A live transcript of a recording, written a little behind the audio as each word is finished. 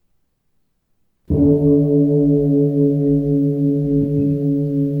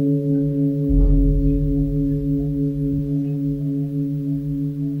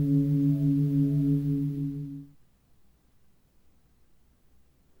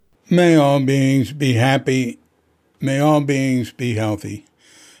May all beings be happy. May all beings be healthy.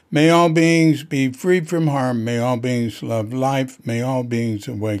 May all beings be free from harm. May all beings love life. May all beings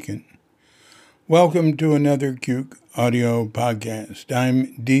awaken. Welcome to another Cuke Audio podcast. I'm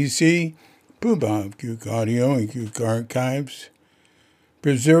DC Poobah of Cuke Audio and Cuke Archives,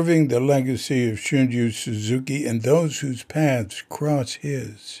 preserving the legacy of Shunryu Suzuki and those whose paths cross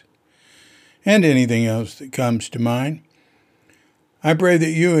his, and anything else that comes to mind. I pray that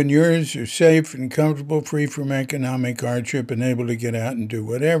you and yours are safe and comfortable, free from economic hardship, and able to get out and do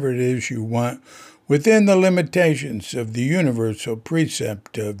whatever it is you want within the limitations of the universal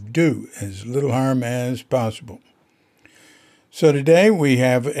precept of do as little harm as possible. So today we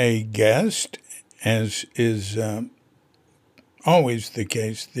have a guest, as is always the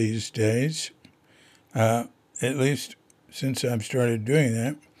case these days, at least since I've started doing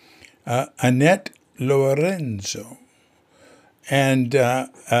that, Annette Lorenzo. And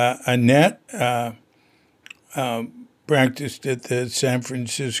Annette practiced at the San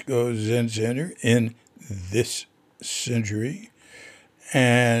Francisco Zen Center in this century.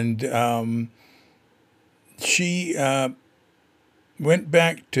 And she went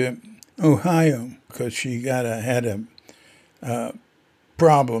back to Ohio because she had a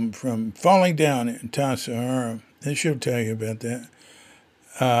problem from falling down in Tassajara. And she'll tell you about that.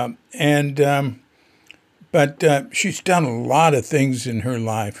 But she's done a lot of things in her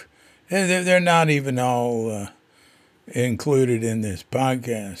life. They're not even all included in this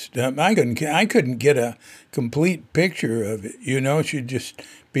podcast. I couldn't get a complete picture of it. You know, she'd just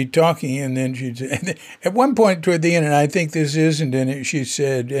be talking, and then she'd say, at one point toward the end, and I think this isn't in it, she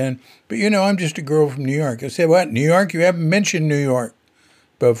said, but you know, I'm just a girl from New York. I said, what, New York? You haven't mentioned New York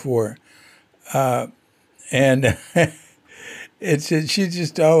before. And she's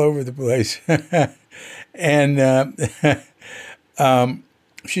just all over the place. And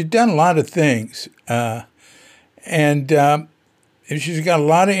she's done a lot of things, and she's got a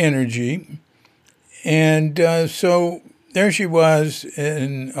lot of energy. And so there she was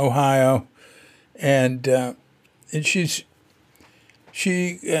in Ohio, and she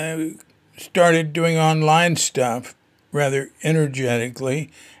started doing online stuff rather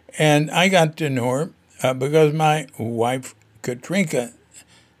energetically, and I got to know her because my wife, Katrinka,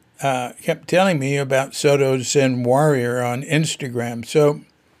 kept telling me about Soto Zen Warrior on Instagram. So,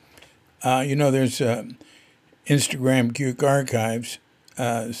 you know, there's Instagram Cuke Archives.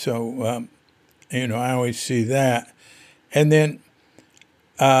 You know, I always see that. And then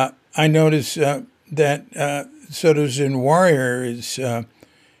I noticed that Soto Zen Warrior is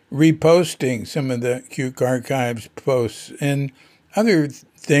reposting some of the Cuke Archives posts and other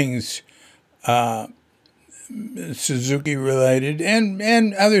things Suzuki related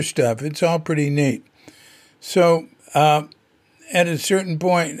and other stuff. It's all pretty neat. So at a certain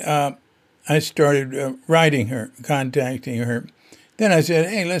point, I started writing her, contacting her. Then I said,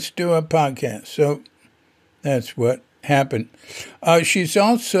 hey, let's do a podcast. So that's what happened. She's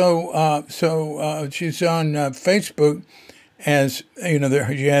also, she's on Facebook as, you know,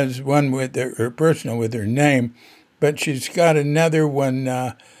 she has one with her personal with her name, but she's got another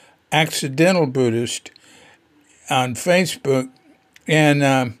one, Accidental Buddhist, on Facebook,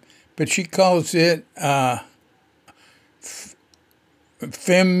 and but she calls it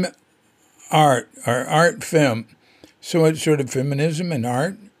fem art or art fem, so it's sort of feminism and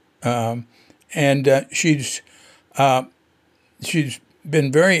art, and she's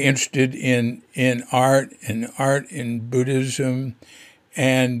been very interested in art and art in Buddhism,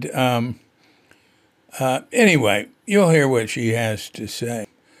 and anyway, you'll hear what she has to say.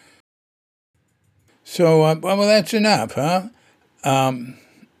 So, well, that's enough, huh?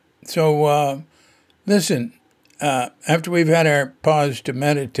 Listen, after we've had our pause to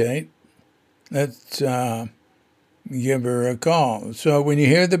meditate, let's give her a call. So when you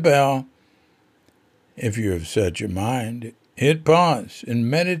hear the bell, if you have such a mind, hit pause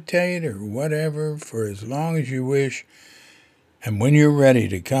and meditate or whatever for as long as you wish. And when you're ready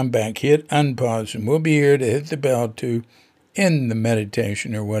to come back, hit unpause, and we'll be here to hit the bell to end the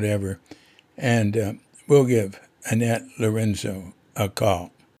meditation or whatever. And we'll give Annette Lorenzo a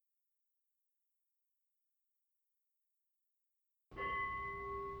call.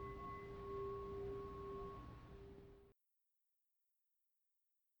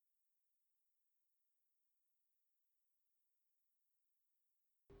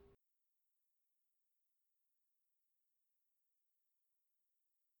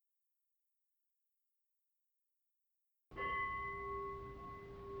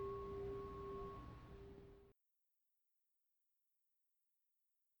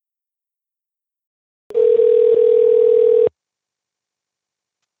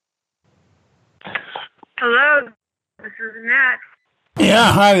 Hello, this is Annette.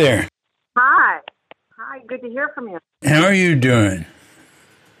 Yeah, hi there. Hi. Hi, good to hear from you. How are you doing?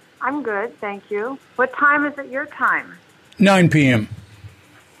 I'm good, thank you. What time is it your time? 9 p.m.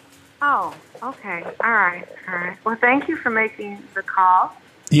 Oh, okay. All right. Well, thank you for making the call.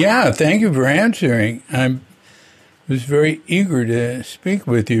 Yeah, thank you for answering. I was very eager to speak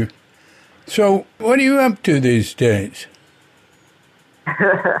with you. So, what are you up to these days?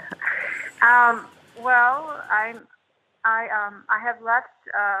 Well, I have left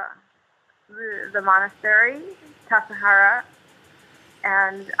the monastery, Tassajara,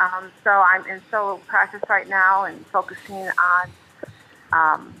 and so I'm in solo practice right now and focusing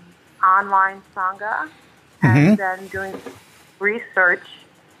on online Sangha, and then doing research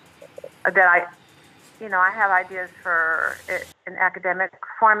that I have ideas for it in academic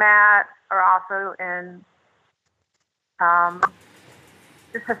format or also in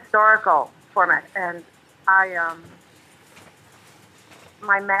just historical format. And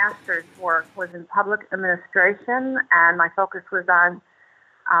my master's work was in public administration, and my focus was on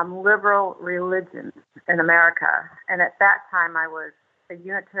liberal religion in America. And at that time, I was a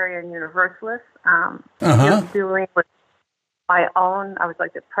Unitarian Universalist, dealing with my own. I was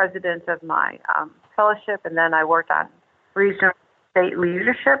like the president of my fellowship, and then I worked on regional state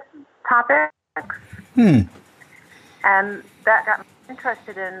leadership topics. And that got me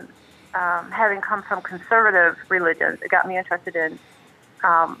interested in, having come from conservative religions, it got me interested in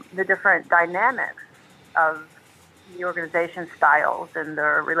the different dynamics of the organization styles and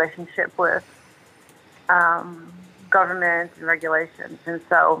their relationship with government and regulations. And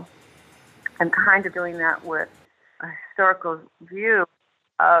so I'm kind of doing that with a historical view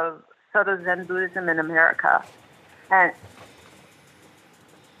of Soto Zen Buddhism in America. And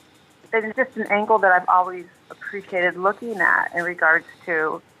it's just an angle that I've always appreciated looking at in regards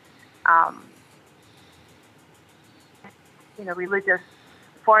to, religious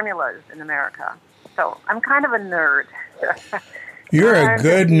formulas in America. So I'm kind of a nerd. You're a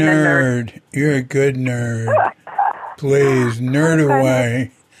good nerd. You're a good nerd. Please, nerd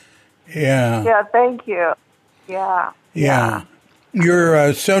away. Yeah. Yeah, thank you. Yeah.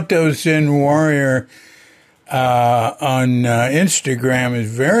 Your Soto Zen Warrior on Instagram is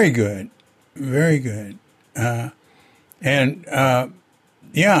very good. Very good.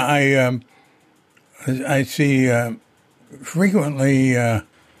 I see frequently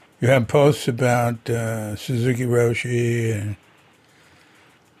you have posts about Suzuki Roshi, and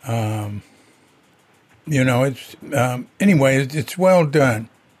it's anyway. It's well done.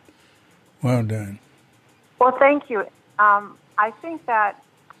 Well done. Well, thank you. I think that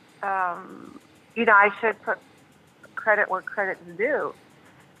I should put credit where credit is due.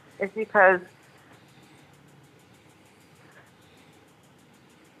 It's because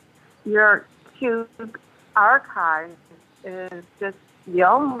your Cube archive is just the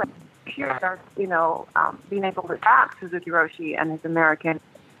only pure, being able to track Suzuki Roshi and his American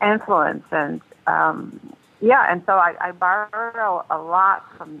influence. And, and so I borrow a lot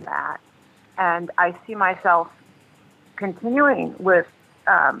from that. And I see myself continuing with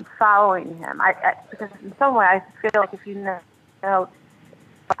following him. Because in some way, I feel like if you know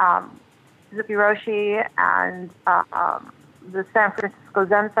Suzuki Roshi and the San Francisco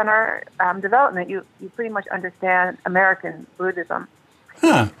Zen Center development, you pretty much understand American Buddhism.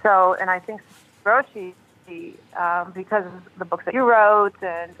 So, and I think Roshi, because of the books that you wrote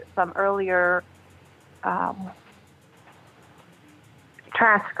and some earlier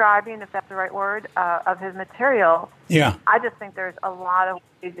transcribing, if that's the right word, of his material, I just think there's a lot of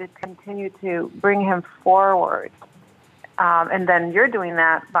ways to continue to bring him forward. And then you're doing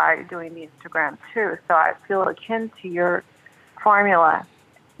that by doing the Instagram too. So I feel akin to your formula.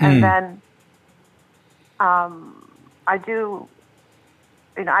 And then I do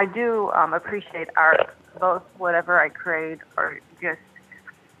appreciate art, both whatever I create or just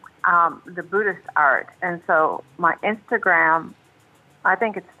the Buddhist art. And so my Instagram, I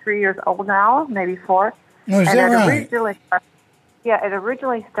think it's 3 years old now, maybe 4. Oh, is that right? It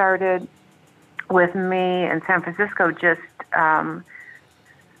originally started with me in San Francisco. Just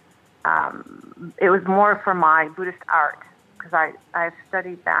it was more for my Buddhist art because I've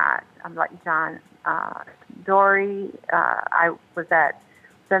studied that. I'm like John Dory. I was at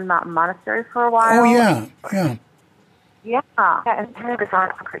Zen Mountain Monastery for a while. Oh yeah. And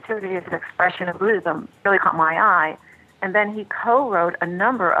Panagasana creativity is an expression of Buddhism. Really caught my eye. And then he co-wrote a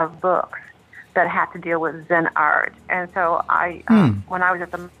number of books that had to deal with Zen art. And so when I was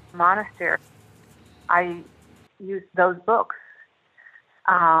at the monastery, I used those books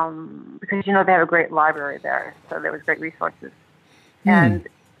because, they have a great library there. So there was great resources. And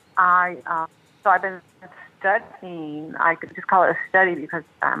I So I've been studying. I could just call it a study because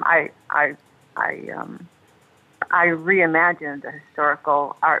I reimagined the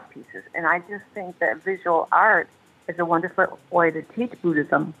historical art pieces, and I just think that visual art is a wonderful way to teach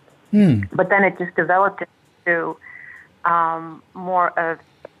Buddhism. But then it just developed into more of.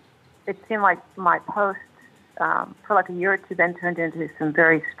 It seemed like my posts for like a year or two then turned into some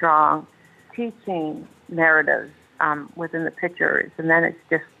very strong teaching narratives within the pictures, and then it's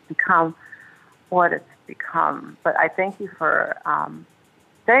just become what it's become. But I thank you for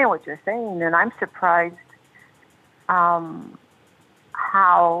saying what you're saying, and I'm surprised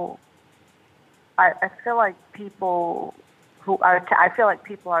how I feel like people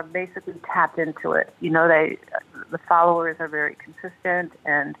are basically tapped into it. You know, the followers are very consistent,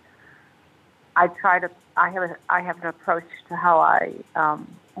 and I have an approach to how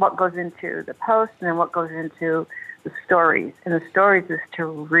what goes into the post and then what goes into the stories. And the stories is to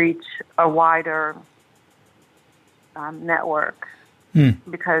reach a wider network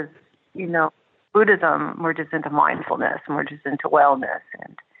because, you know, Buddhism, we're just into mindfulness and we're just into wellness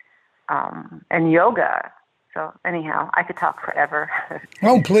and yoga. So anyhow, I could talk forever.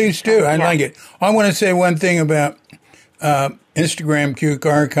 Oh, please do. I like it. I want to say one thing about Instagram Cuke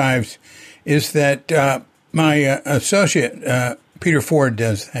Archives is that my associate, Peter Ford,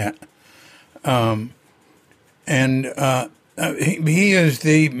 does that. He is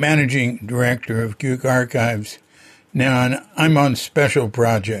the managing director of Cuke Archives now, and I'm on special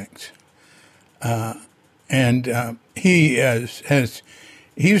projects.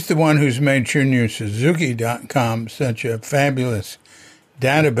 He's the one who's made Shunryu-Suzuki.com such a fabulous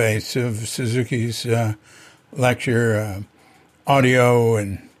database of Suzuki's lecture audio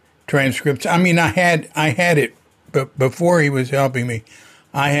and transcripts. I mean, I had it, but before he was helping me,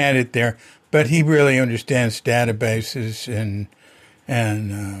 I had it there. But he really understands databases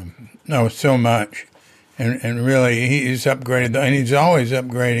and knows so much, and really he's upgraded, and he's always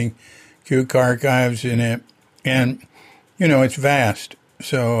upgrading Cuke Archives in it, and you know it's vast.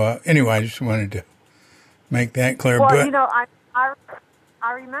 So anyway, I just wanted to make that clear. Well, but you know, I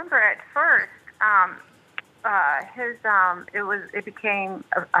remember at first it became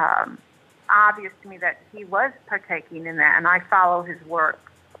obvious to me that he was partaking in that, and I follow his work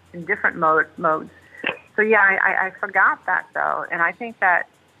in different modes. So yeah, I forgot that though, and I think that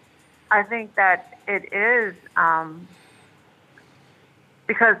it is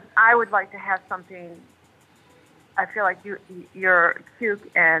because I would like to have something. I feel like your Cuke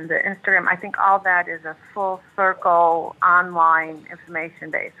and the Instagram, I think all that is a full circle online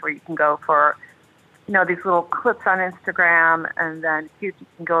information base where you can go for, you know, these little clips on Instagram, and then Cuke you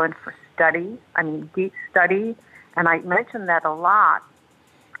can go in for study, deep study, and I mentioned that a lot.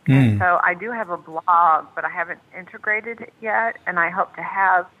 And so I do have a blog, but I haven't integrated it yet, and I hope to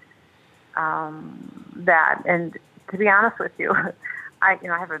have that. And to be honest with you, I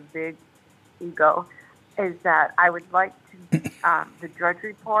have a big ego, is that I would like to, the Drudge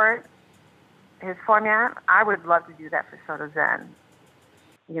Report, his format, I would love to do that for Soto Zen.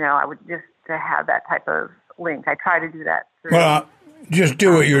 You know, I would just to have that type of link. I try to do that through. Well, just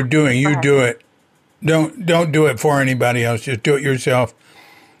do what you're doing. You do it. Don't do it for anybody else. Just do it yourself.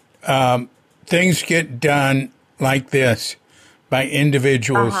 Things get done like this by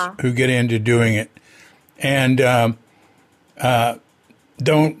individuals who get into doing it, and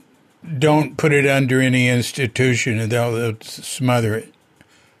don't put it under any institution, and they'll smother it.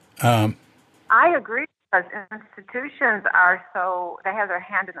 I agree, because institutions they have their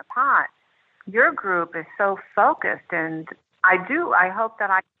hand in the pot. Your group is so focused, and I hope that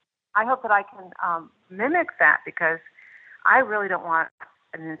I can mimic that, because I really don't want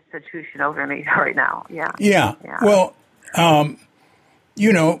an institution over me right now. Yeah. Well,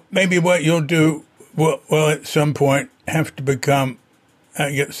 you know, maybe what you'll do will at some point have to become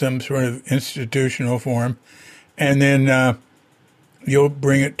get some sort of institutional form, and then you'll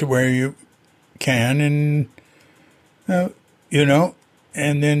bring it to where you can, and you know,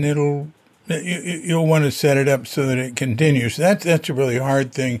 and then you'll want to set it up so that it continues. That's a really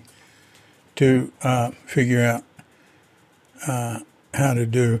hard thing to figure out how to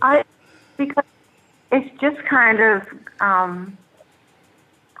do. Because it's just kind of I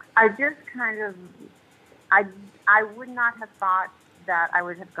would not have thought that I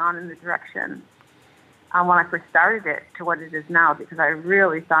would have gone in the direction when I first started it to what it is now, because I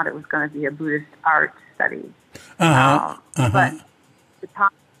really thought it was going to be a Buddhist art study. But the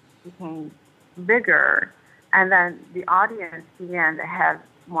topic became bigger, and then the audience began to have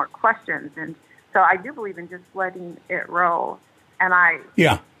more questions, and so I do believe in just letting it roll. And I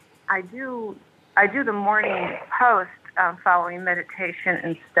do the morning post following meditation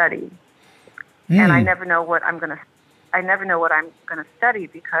and study. and I never know what I'm going to study,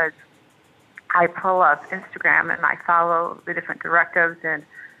 because I pull up Instagram and I follow the different directives, and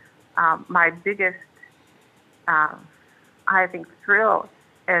my biggest, I think, thrill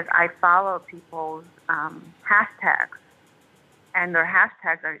is I follow people's hashtags, and their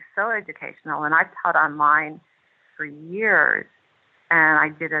hashtags are so educational. And I've taught online for years, and I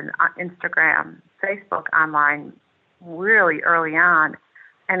did an Instagram, Facebook online really early on,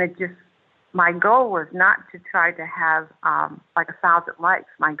 and my goal was not to try to have like 1,000 likes.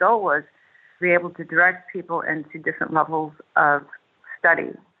 My goal was to be able to direct people into different levels of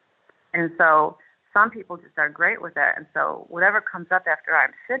study. And so some people just are great with it. And so whatever comes up after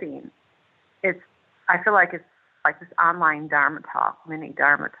I'm sitting, I feel like it's like this online Dharma talk, mini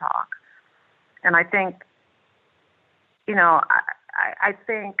Dharma talk. And I think,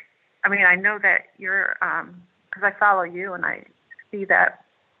 I know that you're, because I follow you and I see that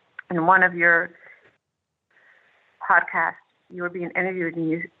in one of your podcasts, you were being interviewed,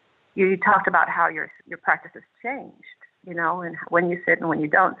 and you talked about how your practice has changed, and when you sit and when you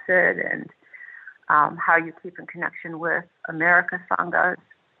don't sit, and how you keep in connection with America Sanghas.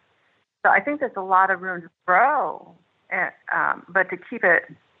 So I think there's a lot of room to grow, but to keep it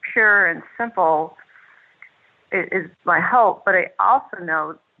pure and simple is my hope. But I also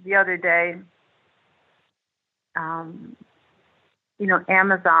know the other day,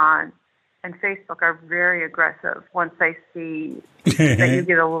 Amazon and Facebook are very aggressive once they see that you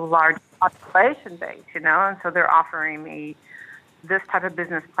get a little large population base, and so they're offering me this type of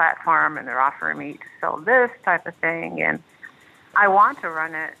business platform, and they're offering me to sell this type of thing, and I want to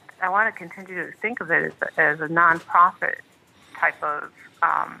run it. I want to continue to think of it as a nonprofit type of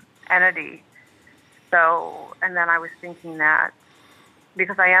entity. So, and then I was thinking that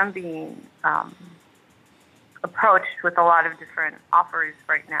because I am being approached with a lot of different offers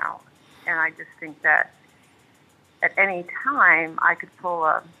right now, and I just think that at any time I could pull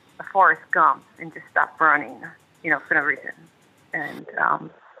a Forrest Gump and just stop running, for no reason, and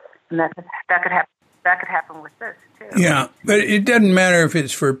that could happen. That could happen with this too. Yeah, but it doesn't matter if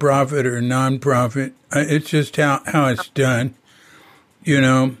it's for profit or non-profit. It's just how it's done.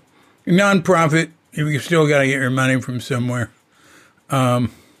 Non-profit, you still got to get your money from somewhere.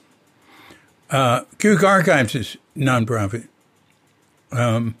 Kook Archives is non-profit.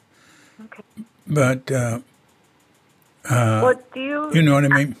 Okay. But what do you? You know what I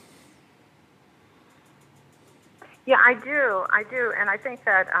mean? Yeah, I do, and I think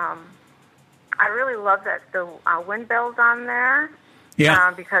that I really love that the wind bell's on there.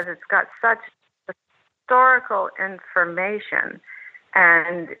 Yeah. Because it's got such historical information,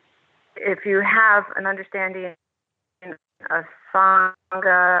 and if you have an understanding of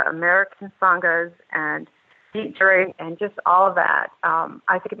Sangha, American Sanghas, and history, and just all of that,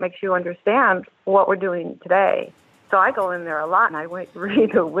 I think it makes you understand what we're doing today. So I go in there a lot, and I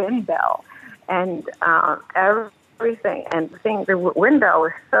read the wind bell, and everything. And the wind bell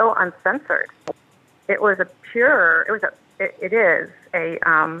was so uncensored. It was it is a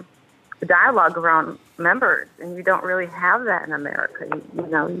dialogue around members, and you don't really have that in America.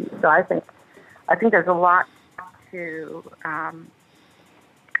 So I think there's a lot to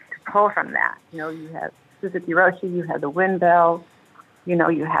pull from that. You have Suzuki Roshi, you have the wind bell,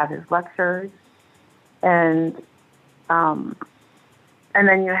 you have his lectures, and then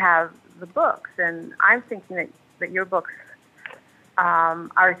you have the books. And I'm thinking that your books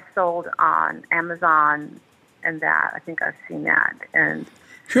are sold on Amazon, and that I think I've seen that. And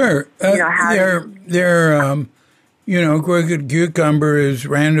sure, they're Crooked Cucumber is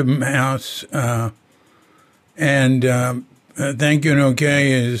Random House, and Thank You and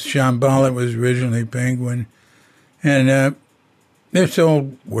Okay is Shambhala, was originally Penguin, and they're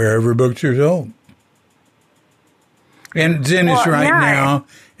sold wherever books are sold. And Zen is right now,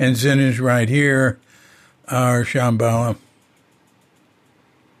 and Zen is right here, are Shambhala.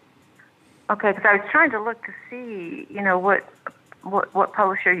 Okay, because I was trying to look to see, what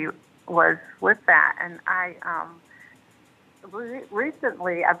publisher you was with that, and I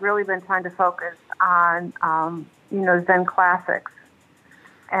recently I've really been trying to focus on Zen classics,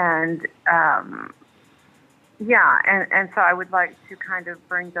 and and so I would like to kind of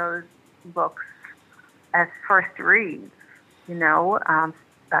bring those books as first reads. I know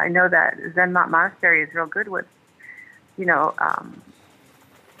that Zen Monastery is real good with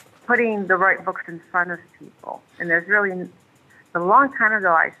putting the right books in front of people. And there's really, a long time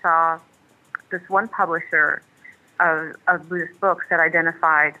ago, I saw this one publisher of Buddhist books that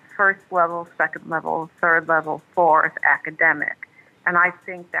identified first level, second level, third level, fourth, academic. And I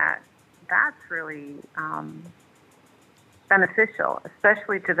think that that's really beneficial,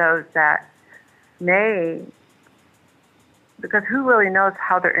 especially to those that may, because who really knows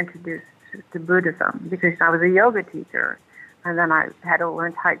how they're introduced to Buddhism? Because I was a yoga teacher, and then I had to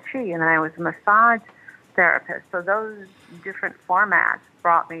learn Tai Chi, and then I was a massage therapist. So those different formats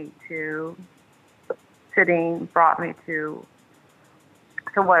brought me to sitting, brought me to.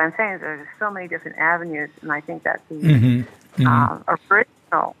 So what I'm saying is there's so many different avenues, and I think that the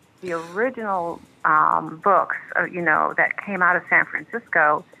original books, that came out of San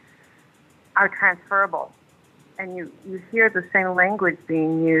Francisco are transferable, and you hear the same language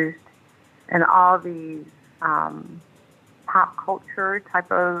being used in all these pop culture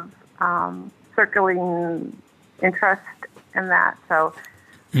type of circulating interest in that. So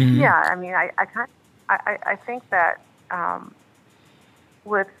yeah, I mean, I think that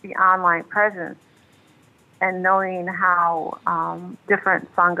with the online presence and knowing how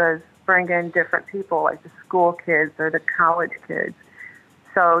different sanghas bring in different people, like the school kids or the college kids.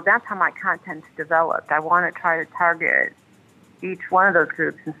 So that's how my content's developed. I want to try to target each one of those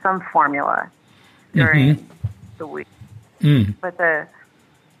groups in some formula during the week. But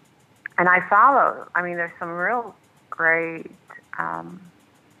and I follow. I mean, there's some real great.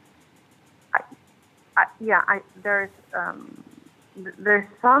 There's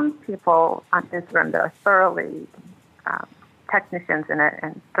some people on Instagram that are thoroughly technicians in it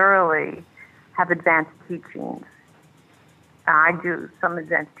and thoroughly have advanced teachings. I do some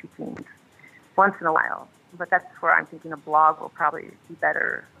advanced teachings once in a while, but that's where I'm thinking a blog will probably be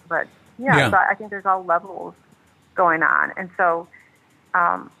better. But yeah. So I think there's all levels going on, and so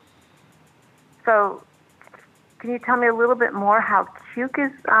can you tell me a little bit more how Cuke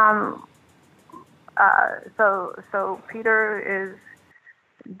is? So Peter is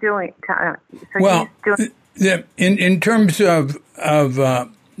doing. Well, he's doing. In terms of the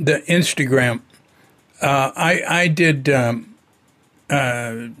Instagram, I did.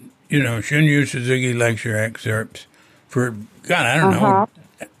 Shunryu Suzuki lecture excerpts for I don't know,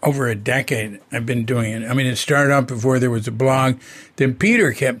 over a decade. I've been doing it. I mean, it started out before there was a blog. Then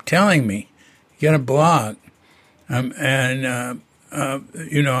Peter kept telling me, "Get a blog," I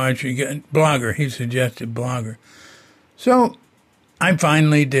should get Blogger. He suggested Blogger. So I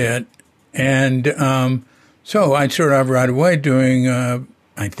finally did. And so I started off right away doing,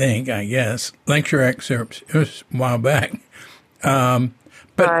 I guess, lecture excerpts. It was a while back.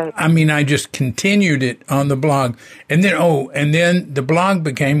 But, right. I mean, I just continued it on the blog. And then the blog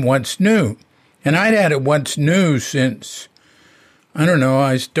became What's New. And I'd had a What's New since, I don't know,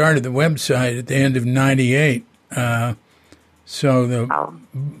 I started the website at the end of 98. So the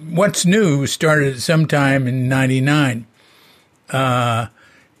What's New started sometime in 99. Then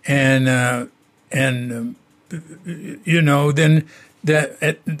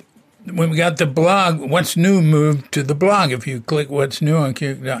when we got the blog, What's New moved to the blog. If you click What's New on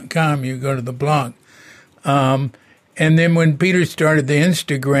Cuke.com, you go to the blog. And then when Peter started the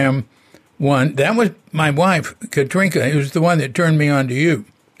Instagram one, that was my wife, Katrinka. It was the one that turned me on to you,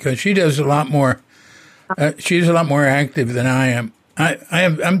 because she does a lot more. She's a lot more active than I am.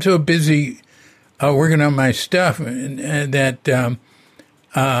 I'm so busy working on my stuff that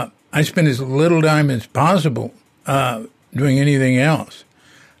I spend as little time as possible doing anything else.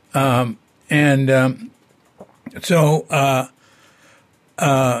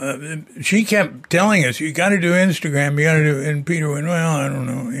 She kept telling us, "You got to do Instagram. You got to do." And Peter went, "Well, I don't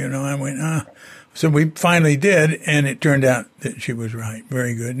know." I went, So we finally did, and it turned out that she was right.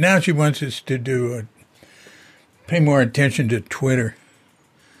 Very good. Now she wants us to pay more attention to Twitter.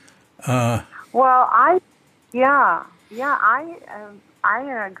 I agree.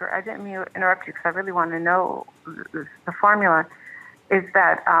 I didn't mean to interrupt you because I really want to know the formula. Is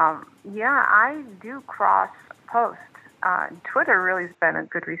that I do cross post. Twitter really has been a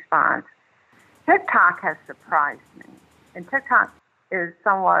good response. TikTok has surprised me, and TikTok is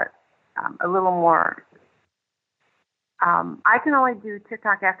somewhat a little more. I can only do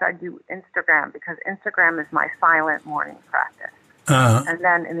TikTok after I do Instagram, because Instagram is my silent morning practice. And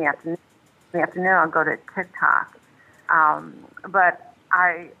then in the afternoon I'll go to TikTok. But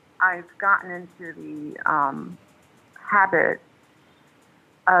I've gotten into the habit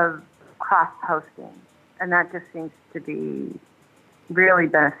of cross-posting, and that just seems to be really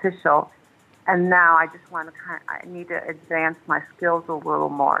beneficial. And now I just want to I need to advance my skills a little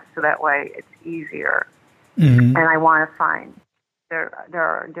more, so that way it's easier. Mm-hmm. And I want to find there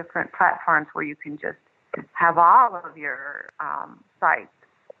are different platforms where you can just have all of your sites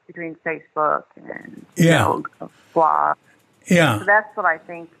between Facebook and blog. Yeah. So that's what I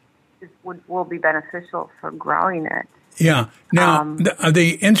think will be beneficial for growing it. Yeah. Now,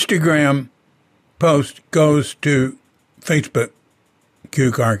 the Instagram post goes to Facebook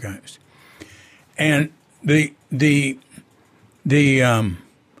Cuke Archives. And the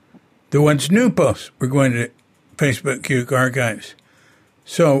What's New posts we're going to Facebook Cuke Archives.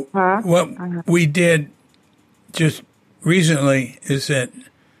 So what we did just recently is that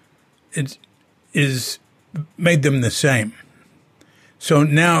it is made them the same. So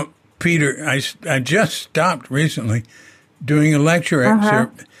now, Peter, I just stopped recently doing a lecture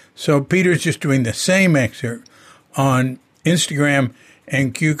excerpt. So Peter's just doing the same excerpt on Instagram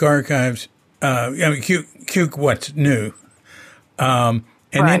and Cuke Archives. Cuke What's New. And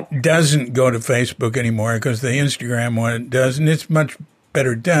it doesn't go to Facebook anymore because the Instagram one does, and it's much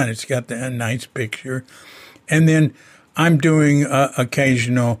better done. It's got a nice picture. And then I'm doing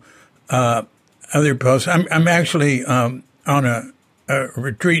occasional other posts. I'm actually on a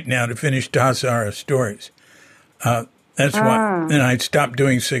retreat now to finish Tassara stories. That's why. And I stopped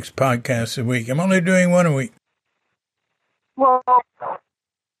doing 6 podcasts a week. I'm only doing 1 a week. Well,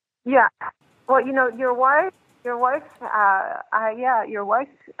 yeah. Well, your wife had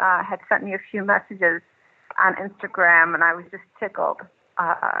sent me a few messages on Instagram, and I was just tickled,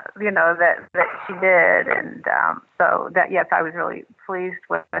 that she did, and so that yes, I was really pleased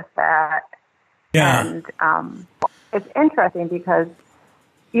with that. Yeah. And it's interesting because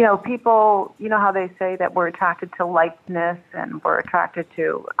people, how they say that we're attracted to likeness and we're attracted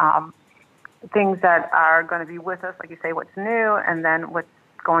to things that are going to be with us, like you say, what's new, and then what's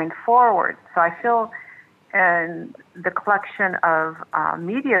going forward. So I feel in the collection of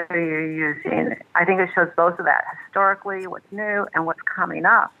media that you're using, I think it shows both of that, historically, what's new, and what's coming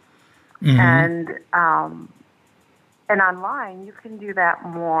up. And online, you can do that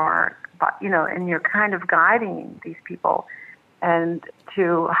more, but, and you're kind of guiding these people and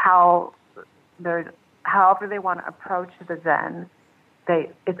to however they want to approach the Zen,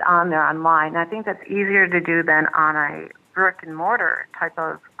 it's on there online. And I think that's easier to do than on a brick and mortar type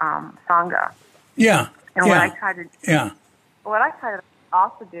of Sangha. Yeah. And what I try to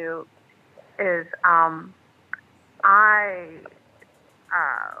also do is I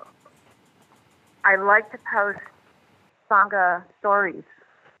like to post Sangha stories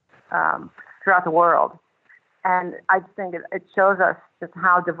throughout the world, and I just think it shows us just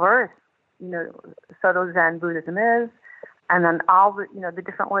how diverse Soto Zen Buddhism is, and then all the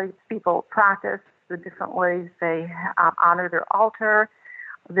different ways people practice, the different ways they honor their altar,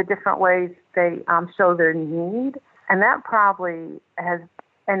 the different ways they show their need. And that probably has,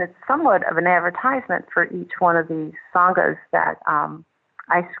 and it's somewhat of an advertisement for each one of these sanghas that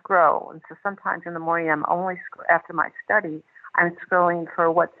I scroll. And so sometimes in the morning, I'm only, after my study, I'm scrolling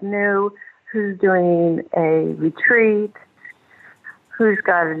for what's new, who's doing a retreat, who's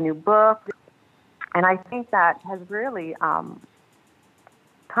got a new book. And I think that has really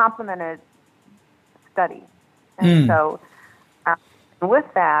complemented study. And so with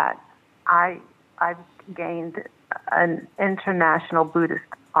that, I've gained an international Buddhist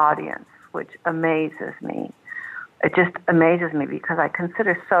audience, which amazes me. It just amazes me because I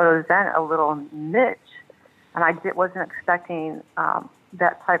consider Soto Zen a little niche, and I wasn't expecting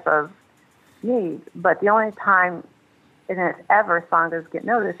that type of need. But the only time in it ever sanghas get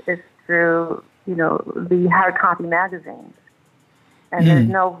noticed is through the hard copy magazines, and there's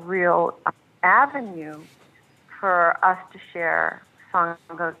no real avenue for us to share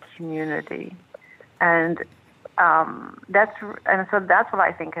Sangha community, and so that's what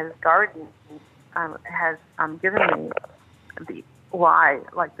I think has garden has given me the why,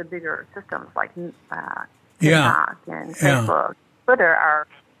 like the bigger systems like TikTok and Facebook, Twitter are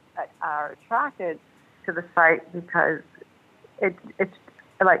attracted to the site because it's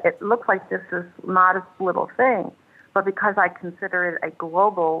like it looks like this is modest little thing, but because I consider it a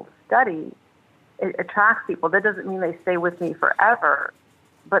global study, it attracts people. That doesn't mean they stay with me forever,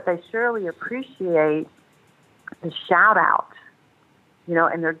 but they surely appreciate the shout out,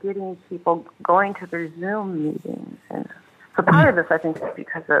 and they're getting people going to their Zoom meetings. And so part of this, I think, is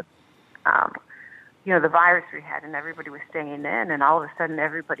because of, the virus we had and everybody was staying in, and all of a sudden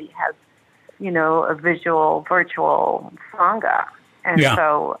everybody has, a visual, virtual Sangha. And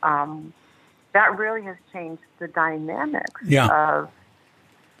so that really has changed the dynamics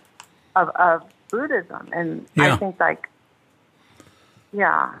of Buddhism. And I think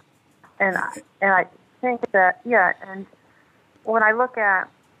and I think that, and when I look at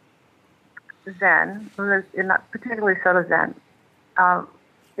Zen, and not particularly Soto Zen,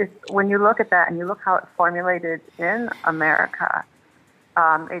 when you look at that and you look how it's formulated in America,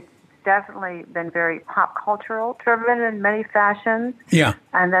 it's definitely been very pop cultural driven in many fashions. Yeah.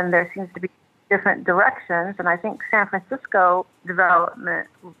 And then there seems to be different directions. And I think San Francisco development,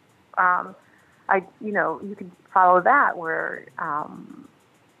 you could follow that where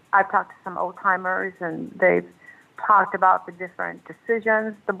I've talked to some old timers, and they've talked about the different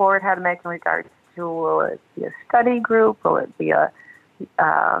decisions the board had to make in regards to, will it be a study group, will it be a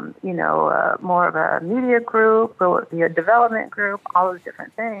more of a media group, will it be a development group, all those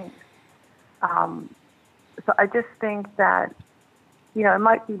different things. So I just think that, it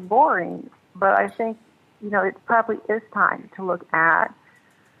might be boring, but I think, it probably is time to look at,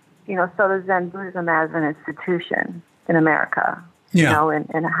 Soto Zen Buddhism as an institution in America. Yeah.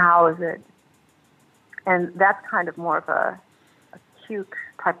 And how is it? And that's kind of more of a cute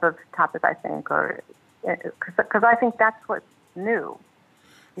type of topic, I think, or because I think that's what's new.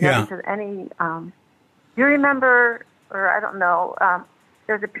 Because you remember, or I don't know,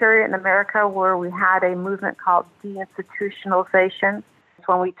 there's a period in America where we had a movement called deinstitutionalization. It's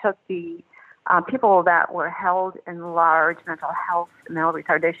when we took the people that were held in large mental health, mental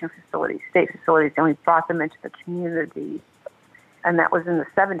retardation facilities, state facilities, and we brought them into the community. And that was in the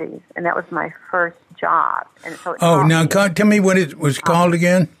 70s, and that was my first job. And so tell me what it was called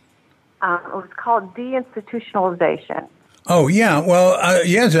again. It was called deinstitutionalization. Oh, yeah. Well,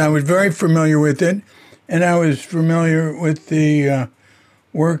 yes, I was very familiar with it, and I was familiar with the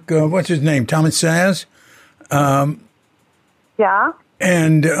work of, what's his name, Thomas Szasz? Yeah.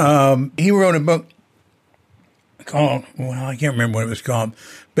 And he wrote a book called, I can't remember what it was called,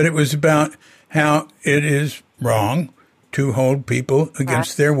 but it was about how it is wrong to hold people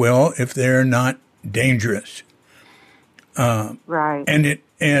against their will if they're not dangerous. Right. And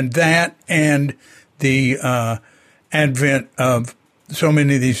the advent of so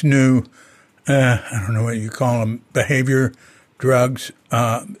many of these new, I don't know what you call them, behavior drugs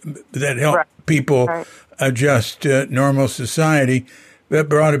that help people adjust to normal society, that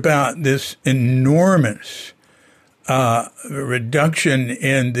brought about this enormous reduction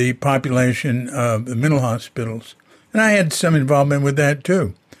in the population of the mental hospitals. And I had some involvement with that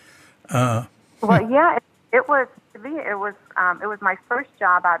too. It was my first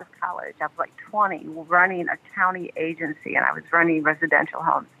job out of college. I was like 20, running a county agency, and I was running residential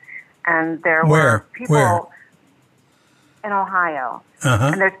homes. And there were people in Ohio,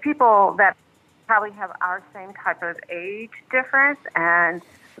 and there's people that probably have our same type of age difference, and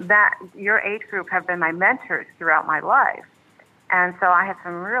that your age group have been my mentors throughout my life. And so I had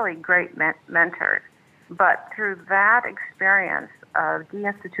some really great mentors. But through that experience of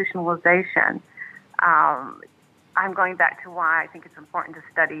deinstitutionalization, I'm going back to why I think it's important to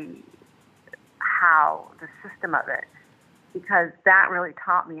study how the system of it, because that really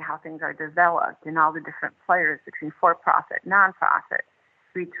taught me how things are developed and all the different players between for-profit, non-profit,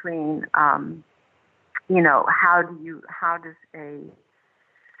 between, how does a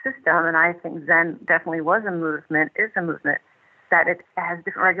system, and I think Zen definitely is a movement, that it has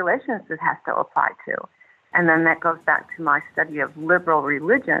different regulations it has to apply to. And then that goes back to my study of liberal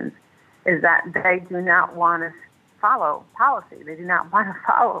religions, is that they do not want to follow policy. They do not want to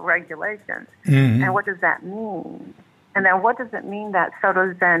follow regulations. Mm-hmm. And what does that mean? And then what does it mean that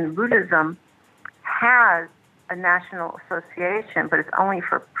Soto Zen Buddhism has a national association, but it's only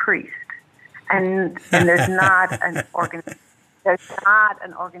for priests? And there's not an organization.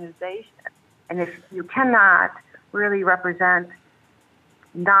 And if you cannot really represent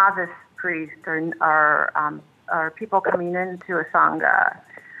novice priests or people coming into a sangha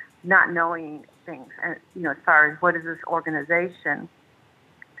not knowing things, and as far as what is this organization.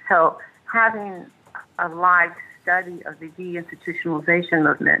 So having a live study of the deinstitutionalization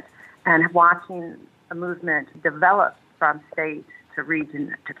movement and watching a movement develop from state to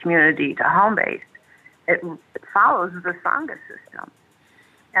region to community to home-based, it follows the sangha system.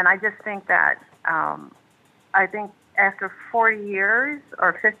 And I just think that I think after 40 years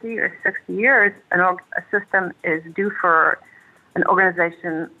or 50 or 60 years, a system is due for an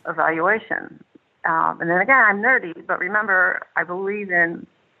organization evaluation. And then again, I'm nerdy, but remember, I believe in,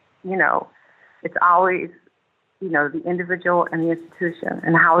 it's always, the individual and the institution,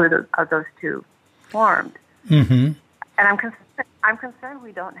 and how are those two formed. Mm-hmm. And I'm concerned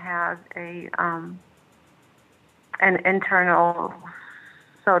we don't have an internal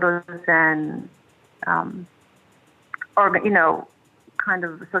Soto Zen kind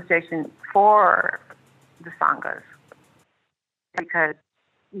of association for the sanghas, because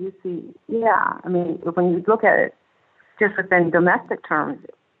you see, when you look at it just within domestic terms,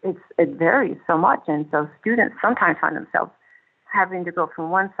 it varies so much, and so students sometimes find themselves having to go from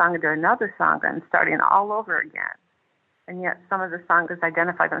one sangha to another sangha and starting all over again. And yet some of the sanghas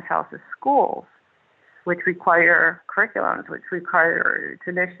identify themselves as schools, which require curriculums, which require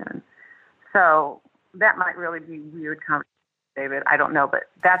tradition. So that might really be weird conversation, David. I don't know, but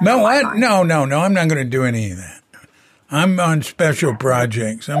that's no. I'm not going to do any of that. I'm on special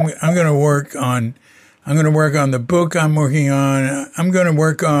projects. I'm going to work on the book I'm working on. I'm going to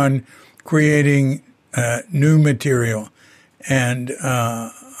work on creating new material. And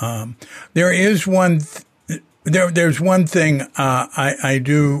there is there's one thing I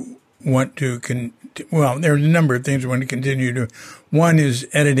do want to well, there's a number of things I want to continue to. One is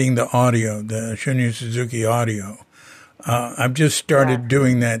editing the audio, the Shunryu Suzuki audio. I've just started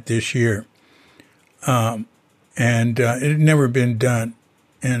doing that this year. And it had never been done.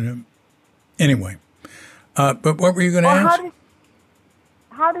 And anyway, but what were you going to ask?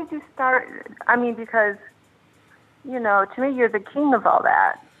 How did you start? I mean, because, to me, you're the king of all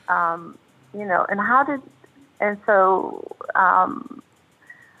that, and so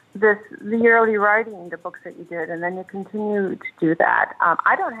the early writing, the books that you did, and then you continue to do that.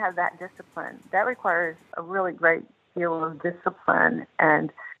 I don't have that discipline. That requires a really great deal of discipline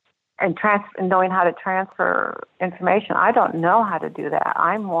and knowing how to transfer information. I don't know how to do that.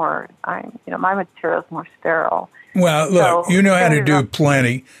 My material is more sterile. Well, look, you know how to do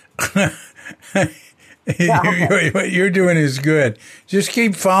plenty. What you're doing is good. Just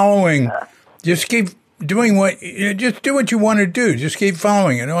keep following. Just keep doing just do what you want to do. Just keep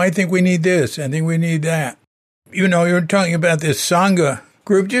following it. Oh, I think we need this. I think we need that. You're talking about this Sangha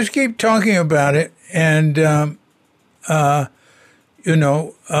group. Just keep talking about it and,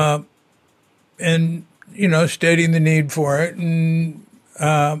 stating the need for it, and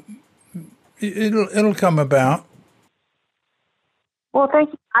it'll come about. Well,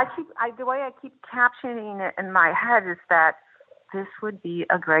 thank you. The way I keep captioning it in my head is that this would be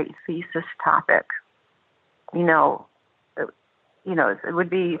a great thesis topic. It would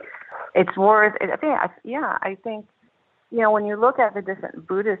be. It's worth it. I think. When you look at the different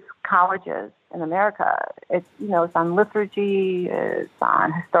Buddhist colleges in America, it's on liturgy, it's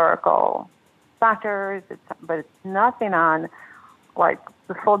on historical factors, but it's nothing on like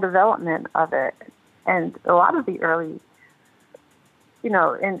the full development of it. And a lot of the early, in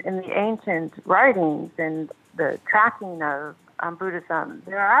the ancient writings and the tracking of Buddhism,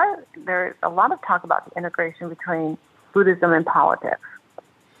 there's a lot of talk about the integration between Buddhism and politics.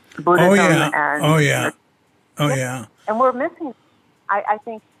 And we're missing. I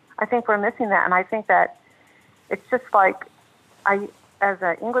think we're missing that, and I think that it's just like as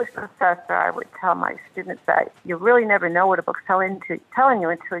an English professor, I would tell my students that you really never know what a book's telling you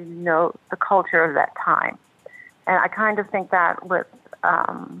until you know the culture of that time. And I kind of think that with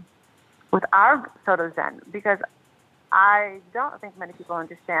our Soto Zen, because I don't think many people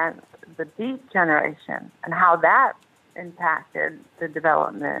understand the Beat generation and how that impacted the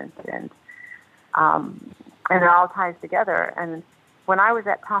development, and it all ties together. And when I was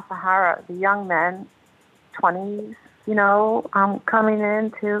at Tassajara, the young men, 20s, coming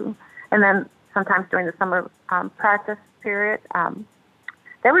into, and then sometimes during the summer practice period,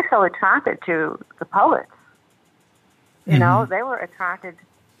 they were so attracted to the poets. They were attracted,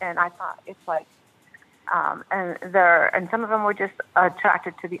 and I thought it's like, and some of them were just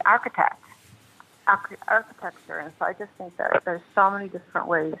attracted to the architecture. And so I just think that there's so many different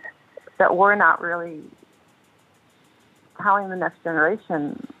ways that we're not really telling the next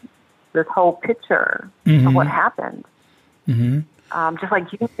generation this whole picture of what happened. Just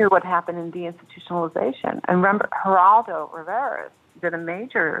like you knew what happened in deinstitutionalization. And remember, Geraldo Rivera did a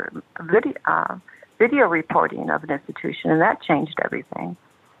major video reporting of an institution, and that changed everything.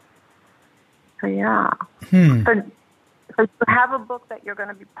 So, yeah. So you have a book that you're going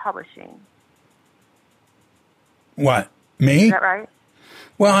to be publishing. What? Me? Is that right?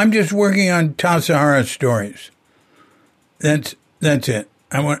 Well, I'm just working on Tassajara stories. That's it.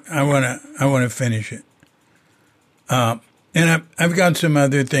 I want to finish it. And I've got some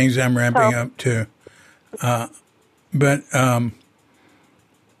other things I'm ramping up too. The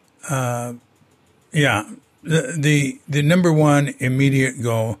number one immediate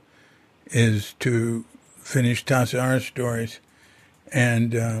goal is to finish Tassajara stories,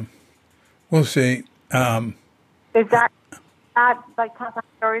 and we'll see. Is that like Tassajara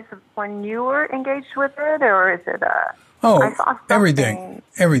stories of when you were engaged with it, or is it everything?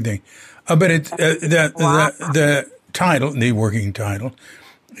 But it's the title, the working title,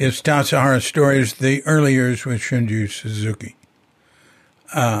 is Tassajara Stories: The Early Years with Shunryu Suzuki.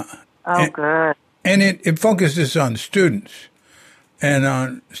 Good. And it focuses on students and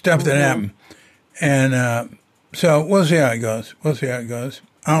on stuff that happened. And so we'll see how it goes.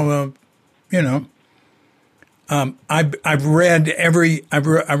 I'll, I've read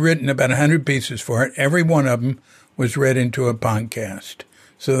I've written about 100 pieces for it. Every one of them was read into a podcast.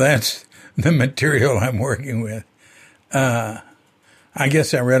 So that's the material I'm working with. I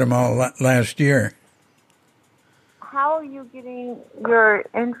guess I read them all last year. how are you getting your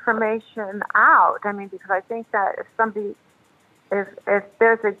information out? I mean, because I think that if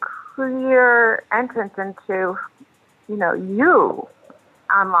there's a clear entrance into, you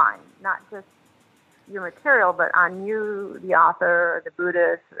online, not just your material, but on you, the author, the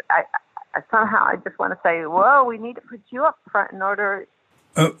Buddhist, somehow I just want to say, whoa, we need to put you up front in order.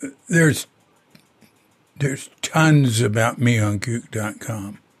 There's tons about me on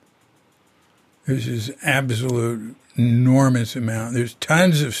Kook.com. There's this absolute enormous amount. There's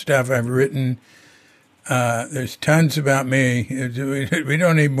tons of stuff I've written. There's tons about me. We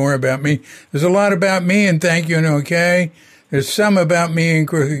don't need more about me. There's a lot about me in Thank You and Okay. There's some about me in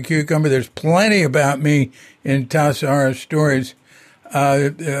Crooked Cucumber. There's plenty about me in Tassara Stories.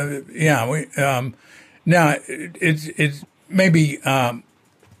 Now it's maybe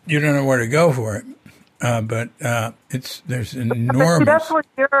you don't know where to go for it, but there's an enormous.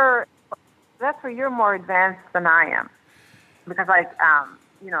 That's where you're more advanced than I am, because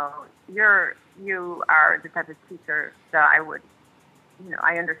you are the type of teacher that I would,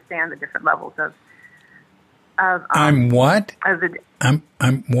 I understand the different levels of. I'm what? I'm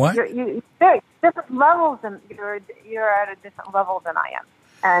what? You're different levels, and you're at a different level than I am.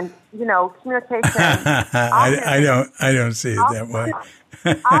 And communication. I don't see it that way.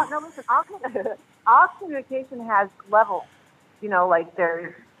 All communication has levels.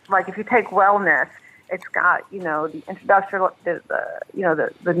 Like if you take wellness, it's got the introductory, the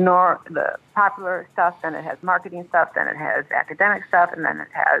popular stuff, then it has marketing stuff, then it has academic stuff, and then it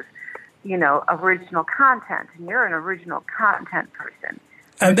has original content. And you're an original content person.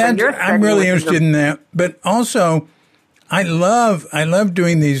 And I'm really interested in that. But also, I love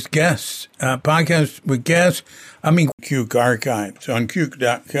doing these guests, podcasts with guests. I mean, Kook Archives on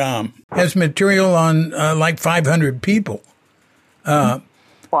Kook.com has material on like 500 people. Wow.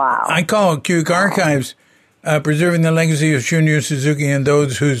 I call it Kook Archives, preserving the legacy of Shunryu Suzuki and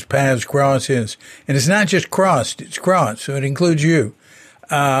those whose paths cross his. And it's not just crossed, it's crossed, so it includes you.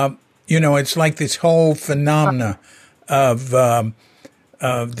 It's like this whole phenomena of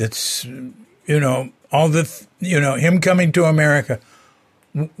that's, all the, him coming to America.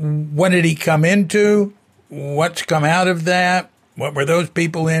 What did he come into? What's come out of that? What were those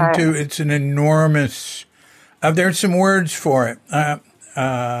people into? It's an enormous, there's some words for it. But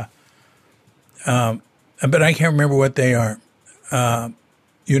I can't remember what they are.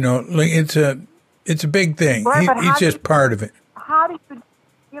 It's a big thing. He's just part of it. How do you?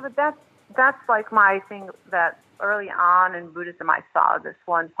 Yeah, but that's like my thing. That early on in Buddhism, I saw this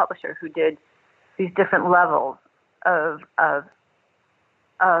one publisher who did these different levels of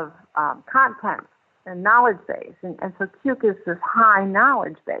content and knowledge base, and so Kook is this high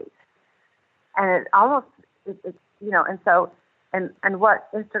knowledge base, and it almost and so. And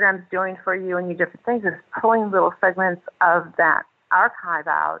what Instagram's doing for you and your different things is pulling little segments of that archive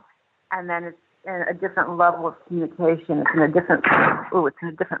out, and then it's in a different level of communication. It's in a different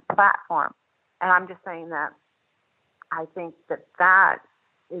platform. And I'm just saying that I think that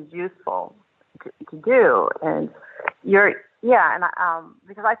is useful to do. And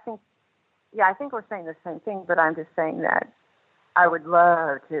because I think we're saying the same thing, but I'm just saying that I would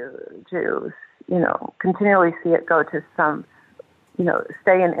love to continually see it go to some.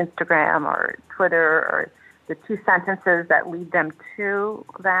 Stay in Instagram or Twitter or the two sentences that lead them to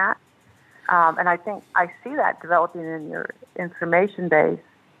that. And I think I see that developing in your information base.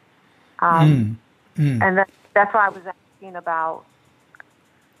 And that's why I was asking about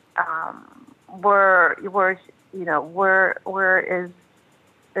where is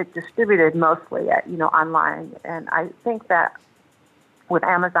it distributed mostly at, online. And I think that with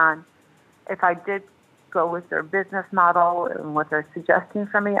Amazon, if I did go with their business model and what they're suggesting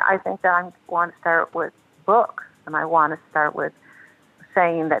for me, I think that I want to start with books, and I want to start with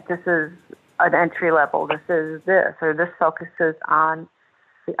saying that this is an entry level, this is this, or this focuses on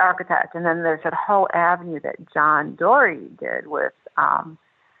the architect. And then there's that whole avenue that John Dory did with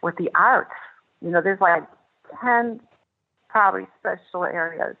the arts. There's like 10 probably special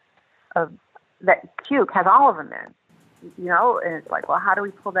areas of that Kook has all of them in. And it's like, well, how do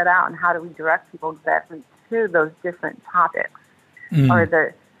we pull that out, and how do we direct people exactly to those different topics?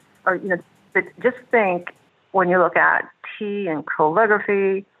 But just think when you look at tea and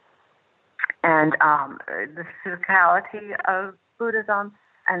calligraphy and the physicality of Buddhism,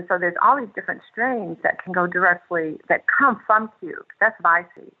 and so there's all these different strains that can go directly, that come from Kook. That's what I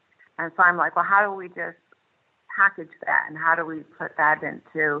see. And so I'm like, well, how do we just package that, and how do we put that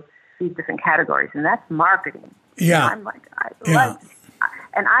into these different categories? And that's marketing. Yeah. I'm like,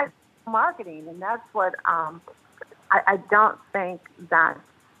 marketing, and that's what I don't think that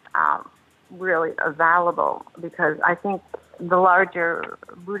really available, because I think the larger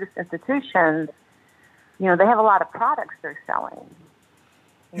Buddhist institutions, they have a lot of products they're selling.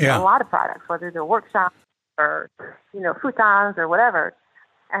 Yeah. A lot of products, whether they're workshops or, futons or whatever.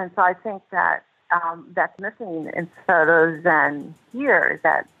 And so I think that that's missing in Soto Zen here, is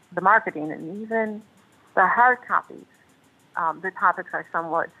that the marketing and even the hard copies, the topics are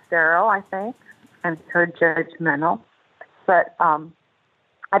somewhat sterile, I think, and so judgmental. But I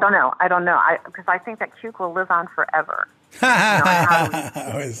don't know. Because I think that Cuke will live on forever.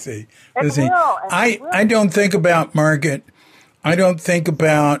 Let's see. It will. I don't think about market. I don't think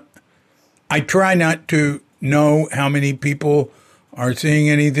about. I try not to know how many people are seeing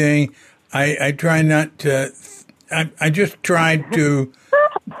anything. I try not to. I just try to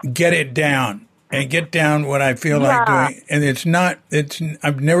get it down and get down what I feel like doing. And it's not.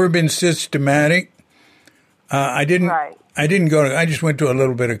 I've never been systematic. I didn't. Right. I didn't go to. I just went to a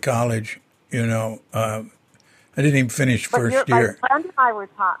little bit of college. I didn't even finish first year. My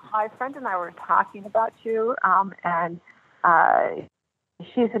friend and I were talking about you, and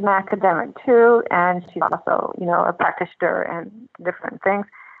she's an academic too, and she's also, a practitioner and different things.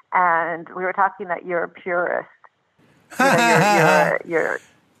 And we were talking that you're a purist. You're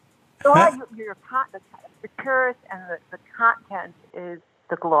purist, and the content is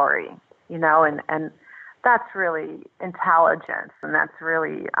the glory, and that's really intelligence, and that's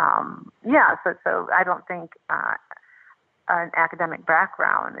really, So I don't think an academic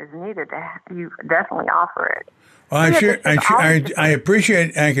background is needed. You definitely offer it. Well, I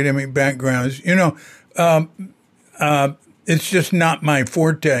appreciate academic backgrounds. It's just not my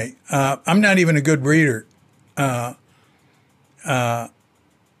forte. I'm not even a good reader. What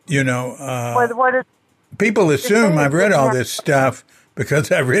is, people assume I've read all this stuff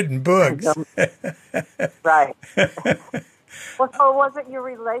because I've written books. Right. Well, so was it your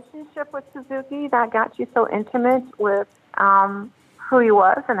relationship with Suzuki that got you so intimate with who he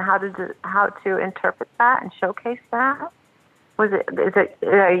was and how to interpret that and showcase that?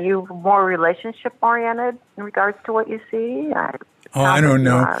 Are you more relationship oriented in regards to what you see? I don't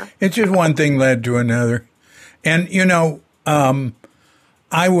know. It's just one thing led to another, and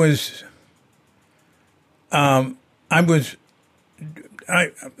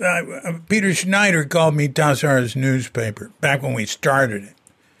Peter Schneider called me Tassara's newspaper back when we started it.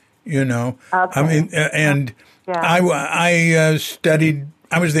 Okay. I mean, and I studied.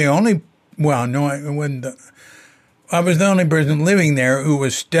 I was the only. Well, no, I wasn't. I was the only person living there who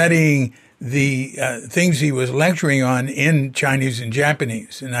was studying the things he was lecturing on in Chinese and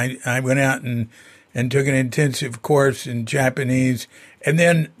Japanese, and I went out and took an intensive course in Japanese, and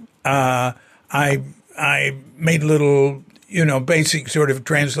then I made little, basic sort of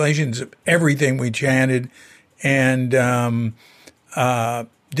translations of everything we chanted, and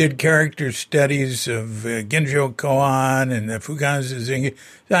did character studies of Genjo Koan and the Fukan Zingi.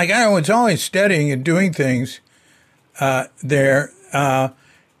 Like, I was always studying and doing things there,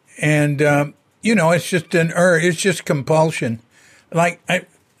 and it's just it's just compulsion, like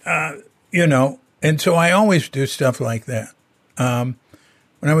and so I always do stuff like that. When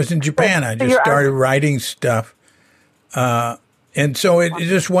I was in Japan, I just started writing stuff. And so it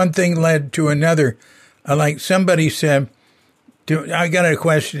just one thing led to another. Like somebody said, I got a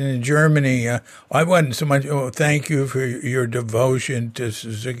question in Germany. I wasn't so much, thank you for your devotion to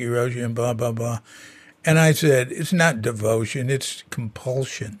Suzuki Roshi and blah, blah, blah. And I said, it's not devotion, it's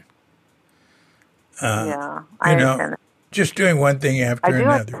compulsion. I understand. Just doing one thing after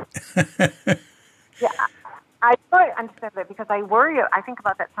another. Yeah, I totally understand that, because I think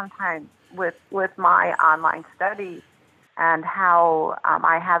about that sometimes with my online study, and how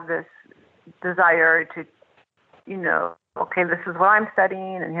I have this desire to, okay, this is what I'm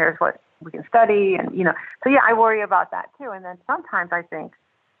studying, and here's what we can study, and, so yeah, I worry about that too. And then sometimes I think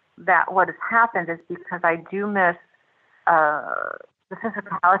that what has happened is because I do miss the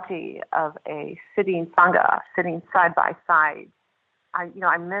physicality of a sitting Sangha, sitting side by side.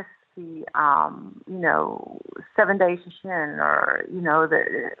 I miss the, 7-day Shishin, or,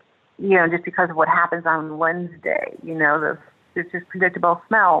 just because of what happens on Wednesday, there's just predictable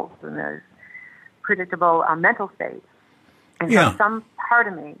smells, and there's predictable mental states. And so some part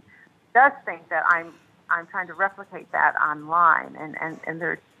of me does think that I'm trying to replicate that online, and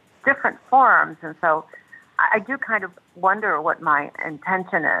there's different forms. And so I do kind of wonder what my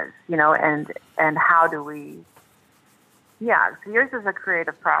intention is, and how do we, so yours is a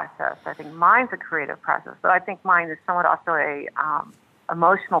creative process. I think mine's a creative process, but I think mine is somewhat also a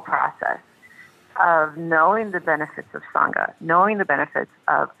emotional process of knowing the benefits of Sangha, knowing the benefits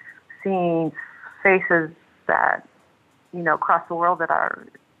of seeing faces that, across the world that are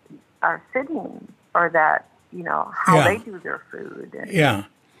are sitting, or that, how they do their food. And, Yeah.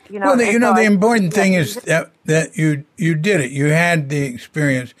 Well, the important thing is that you did it. You had the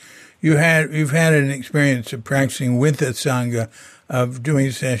experience. You've had an experience of practicing with the Sangha, of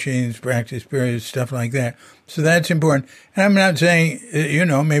doing sessions, practice periods, stuff like that. So that's important. And I'm not saying,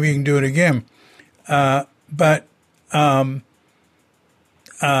 maybe you can do it again. But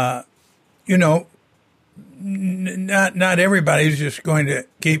not everybody's just going to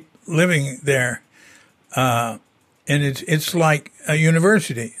keep living there. And it's like a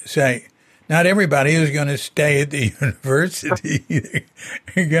university. Say, not everybody is going to stay at the university.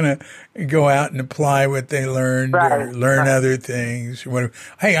 They're going to go out and apply what they learned, or learn other things. Or whatever.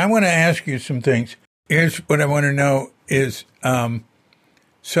 Hey, I want to ask you some things. Here's what I want to know is,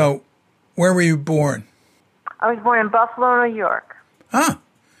 so where were you born? I was born in Buffalo, New York.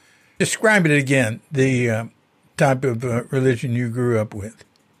 Describe it again, the type of religion you grew up with.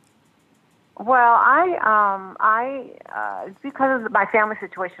 Well, because of my family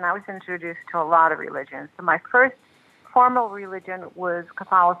situation, I was introduced to a lot of religions. So my first formal religion was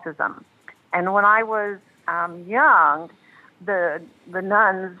Catholicism. And when I was young, the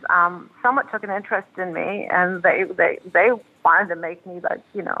nuns somewhat took an interest in me, and they wanted to make me, like,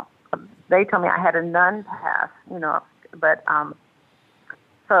 they told me I had a nun pass, but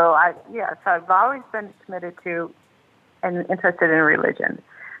so I've always been committed to and interested in religion.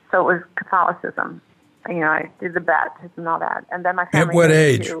 So it was Catholicism. I did the baptism and all that. And then my family... At what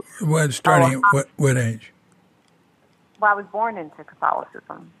age? What age? Well, I was born into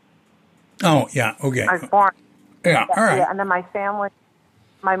Catholicism. Oh, yeah, okay. I was born... Yeah, all right. Yeah, and then my family...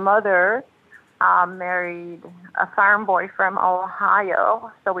 My mother married a farm boy from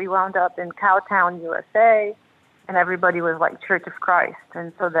Ohio, so we wound up in Cowtown, USA, and everybody was like Church of Christ.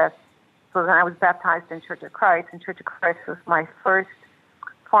 And so then I was baptized in Church of Christ, and Church of Christ was my first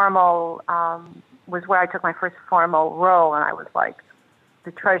formal, was where I took my first formal role, and I was like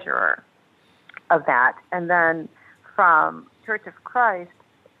the treasurer of that. And then from Church of Christ,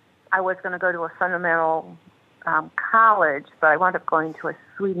 I was going to go to a fundamental college, but I wound up going to a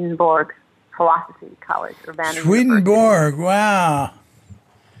Swedenborg philosophy college. Swedenborg, wow.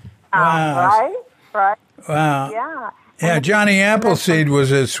 Right? Wow. Yeah. Yeah, Johnny Appleseed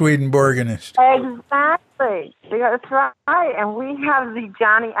was a Swedenborgianist. Exactly. Yeah, that's right. And we have the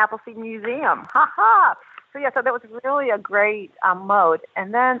Johnny Appleseed Museum. Ha ha. So that was really a great mode.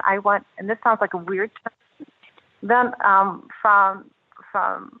 And then I went, and this sounds like a weird term. Then from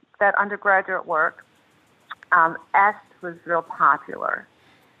that undergraduate work, S was real popular.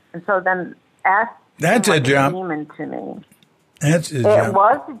 And so then S That's a jump. Demon to me. It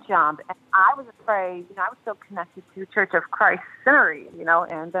was a jump, and I was afraid. I was still connected to Church of Christ Centenary,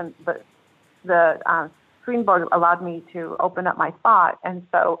 and then the Swedenborg allowed me to open up my thought, and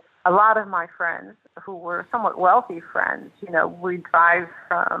so a lot of my friends, who were somewhat wealthy friends, we'd drive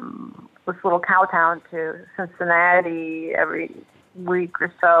from this little cow town to Cincinnati every week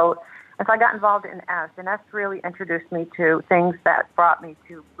or so, and so I got involved in S, and S really introduced me to things that brought me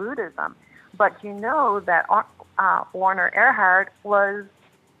to Buddhism. But that Werner Erhard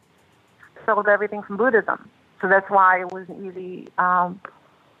sold everything from Buddhism. So that's why it was an easy,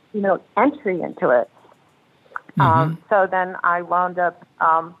 entry into it. Mm-hmm. So then I wound up,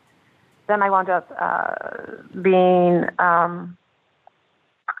 being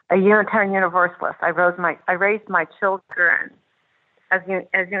a Unitarian Universalist. I raised my children as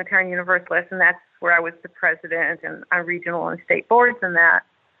Unitarian Universalists, and that's where I was the president and on regional and state boards and that,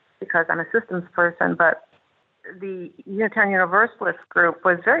 because I'm a systems person. But the Unitarian Universalist group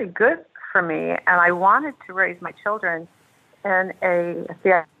was very good for me, and I wanted to raise my children in a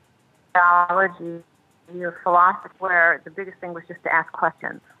theology or philosophy where the biggest thing was just to ask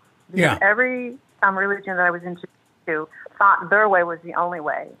questions. Because every religion that I was into thought their way was the only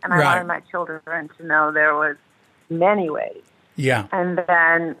way, and I wanted my children to know there was many ways. Yeah. And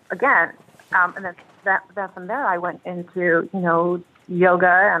then again, and then from there I went into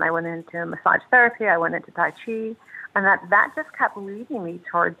yoga, and I went into massage therapy, I went into Tai Chi, and that just kept leading me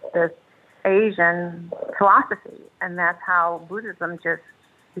towards this Asian philosophy, and that's how Buddhism just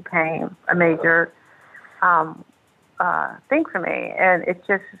became a major thing for me. And it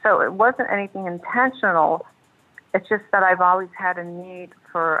wasn't anything intentional. It's just that I've always had a need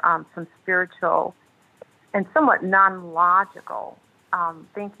for some spiritual and somewhat non-logical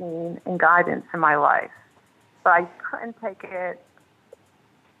thinking and guidance in my life. But I couldn't take it.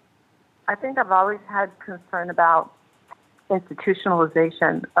 I think I've always had concern about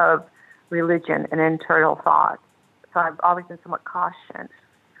institutionalization of religion and internal thought. So I've always been somewhat cautious.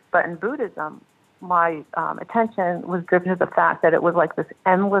 But in Buddhism, my attention was driven to the fact that it was like this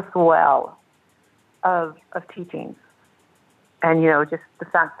endless well of teachings. And, just the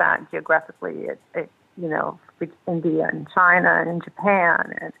fact that geographically it reached India and China and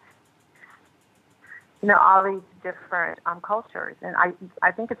Japan and, all these different cultures. And I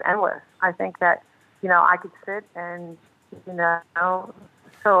think it's endless. I think that, I could sit and, sew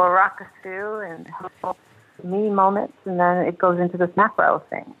a rakusu and have me moments, and then it goes into this macro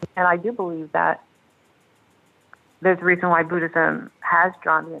thing. And I do believe that there's a reason why Buddhism has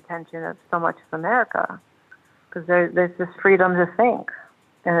drawn the attention of so much of America, because there's this freedom to think,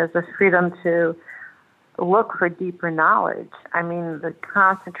 and there's this freedom to look for deeper knowledge. I mean, the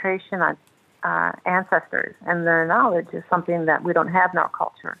concentration on ancestors and their knowledge is something that we don't have in our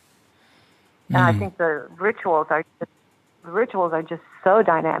culture. And I think the rituals are just so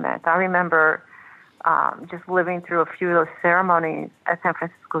dynamic. I remember just living through a few of those ceremonies at San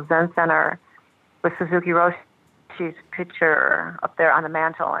Francisco Zen Center with Suzuki Roshi's picture up there on the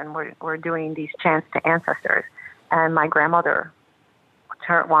mantle, and we're doing these chants to ancestors. And my grandmother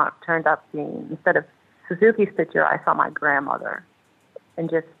turned up being, instead of Suzuki's picture, I saw my grandmother. And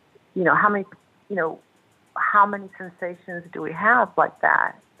just, how many sensations do we have like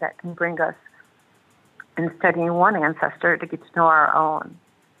that can bring us, in studying one ancestor, to get to know our own.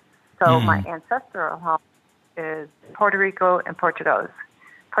 So my ancestral home is Puerto Rico and Portugal.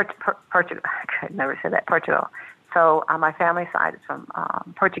 I could never say that, Portugal. So my family side is from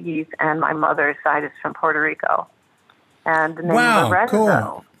Portuguese, and my mother's side is from Puerto Rico. And the name Lorenzo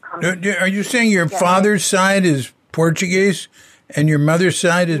cool. Are you saying your father's side is Portuguese and your mother's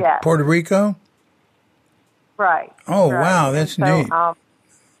side is Puerto Rico? Right. Oh, right. Wow, that's neat.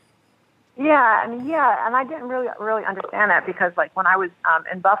 And I didn't really understand that, because, like, when I was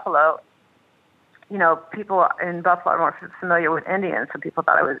in Buffalo, people in Buffalo are more familiar with Indians, so people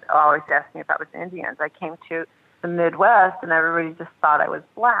thought I was always asking if I was Indians. I came to the Midwest, and everybody just thought I was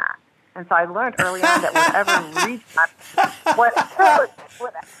black. And so I learned early on that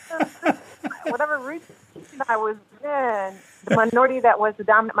whatever region I was in, the minority that was the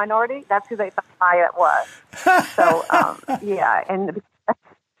dominant minority, that's who they thought I was. So, and that's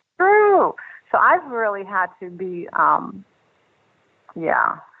true. So I've really had to be,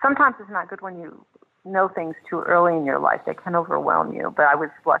 sometimes it's not good when you know things too early in your life. They can overwhelm you, but I was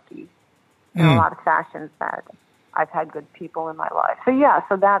lucky in a lot of fashions that I've had good people in my life.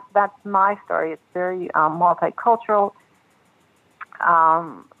 So that's my story. It's very multicultural,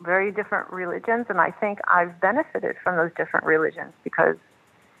 very different religions, and I think I've benefited from those different religions, because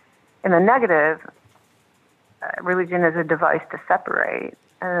in the negative, religion is a device to separate,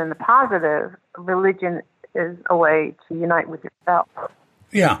 and in the positive, religion is a way to unite with yourself.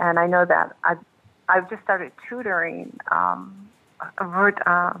 Yeah. And I know that I've just started tutoring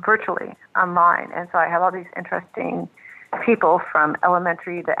virtually online, and so I have all these interesting people from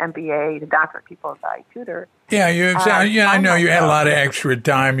elementary to MBA to doctorate people that I tutor. Yeah, I know you had a lot of extra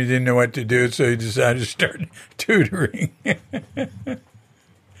time. You didn't know what to do, so you decided to start tutoring.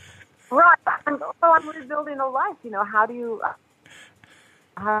 Right. So I'm rebuilding a life. How do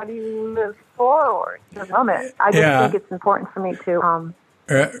you live forward in the moment? I just think it's important for me to.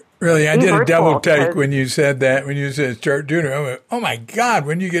 Really, I did a double take when you said that. When you said start tutoring, I went, "Oh my God,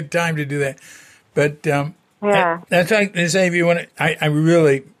 when do you get time to do that?" But that's like to say, if you want to, I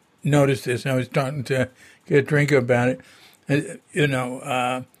really noticed this. And I was talking to Katrinka about it.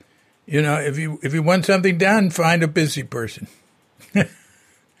 If you want something done, find a busy person.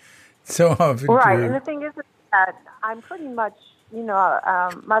 So often, right. And the thing is that I'm pretty much,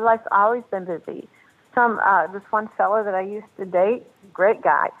 my life's always been busy. This one fellow that I used to date, great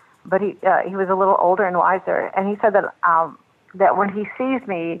guy, but he was a little older and wiser, and he said that that when he sees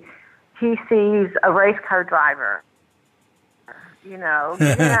me, he sees a race car driver. Getting out of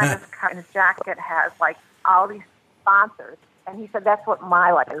his car, and his jacket has like all these sponsors, and he said that's what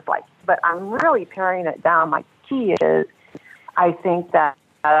my life is like. But I'm really paring it down. My key is, I think that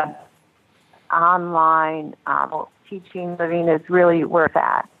online teaching, living is really where it's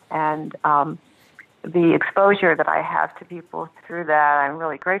at, and the exposure that I have to people through that, I'm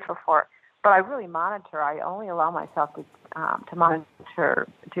really grateful for. But I really monitor. I only allow myself to monitor,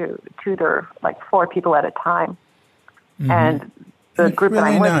 to tutor like 4 people at a time. Mm-hmm. And the That's group really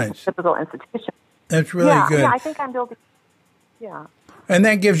that I'm with nice. is a typical institution. That's really good. Yeah, I think I'm building. Yeah. And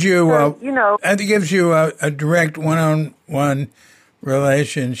that gives you, it gives you a direct one-on-one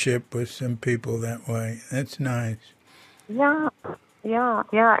relationship with some people that way. That's nice. Yeah.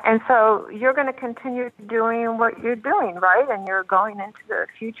 And so you're going to continue doing what you're doing, right? And you're going into the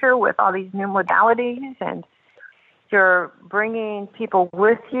future with all these new modalities and you're bringing people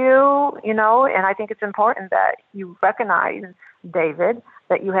with you, and I think it's important that you recognize, David,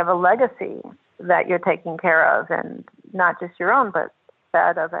 that you have a legacy that you're taking care of, and not just your own, but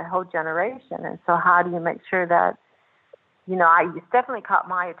that of a whole generation. And so how do you make sure that, it's definitely caught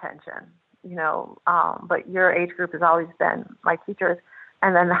my attention, but your age group has always been my teachers.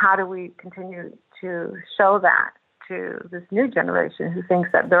 And then how do we continue to show that to this new generation who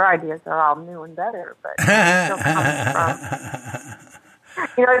thinks that their ideas are all new and better, but it still comes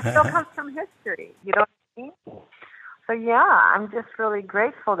from, it still comes from history. You know what I mean? So yeah, I'm just really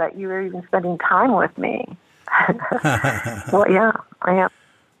grateful that you were even spending time with me. Well, yeah, I am.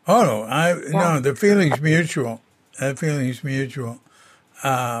 Oh, no, the feeling's mutual. That feeling's mutual.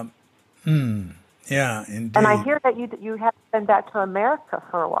 Yeah, indeed. And I hear that you haven't been back to America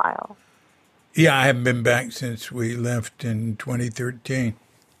for a while. Yeah, I haven't been back since we left in 2013.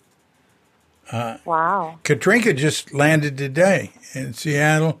 Wow. Katrinka just landed today in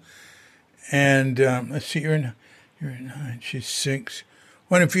Seattle, and let's see, you're in 9, she's 6.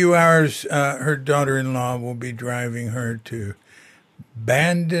 Well, in a few hours, her daughter-in-law will be driving her to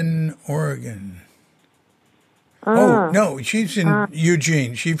Bandon, Oregon. Oh, no, she's in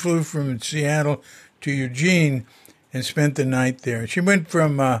Eugene. She flew from Seattle to Eugene and spent the night there. She went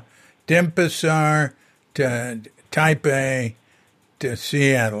from Denpasar to Taipei to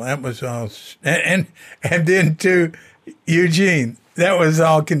Seattle. That was all. And then to Eugene. That was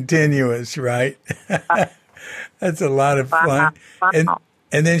all continuous, right? That's a lot of fun. Wow.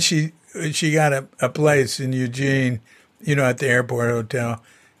 And then she got a place in Eugene, at the airport hotel,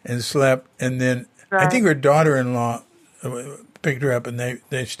 and slept. And then I think her daughter-in-law picked her up, and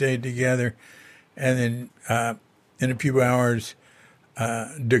they stayed together. And then in a few hours,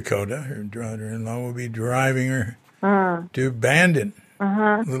 Dakota, her daughter-in-law, will be driving her to Bandon,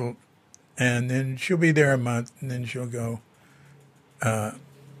 and then she'll be there a month, and then she'll go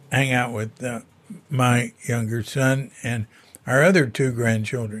hang out with my younger son and our other 2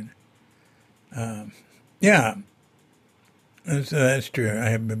 grandchildren. Yeah, that's true. I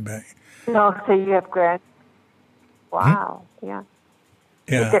haven't been back. No, so you have grand. Wow. Yeah.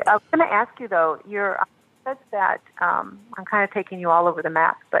 Yeah. I was going to ask you though. You said that I'm kind of taking you all over the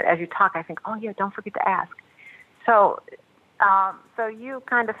map, but as you talk, I think, oh yeah, don't forget to ask. So, so you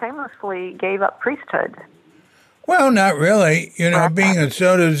kind of famously gave up priesthood. Well, not really. Being a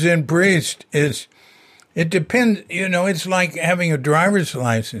Soto Zen priest it depends. It's like having a driver's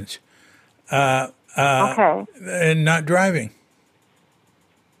license. Okay. And not driving.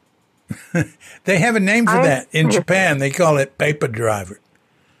 They have a name for that in Japan. They call it paper driver.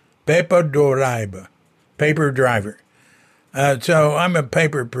 Paper driver. Paper driver. So I'm a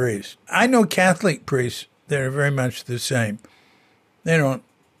paper priest. I know Catholic priests that are very much the same. They don't,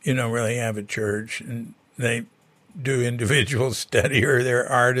 really have a church, and they do individual study, or they're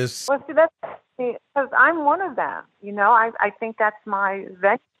artists. Well, see, because I'm one of them. I think that's my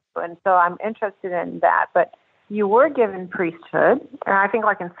venue, and so I'm interested in that. But you were given priesthood, and I think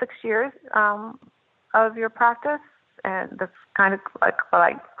like in 6 years of your practice, and that's kind of like what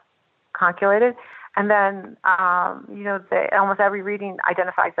I calculated. And then, almost every reading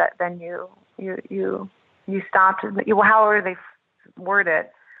identifies that. Then you stopped. However they word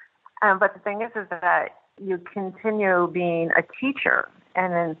it. But the thing is that you continue being a teacher,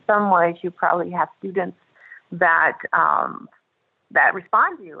 and in some ways, you probably have students that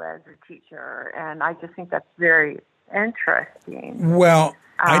respond to you as a teacher, and I just think that's very interesting. Well,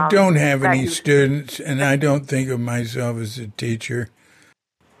 I don't have any students, and I don't think of myself as a teacher.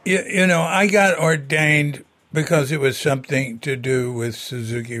 I got ordained because it was something to do with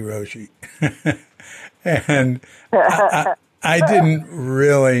Suzuki Roshi. And I didn't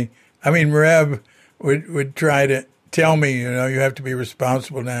really, Reb would try to tell me, you have to be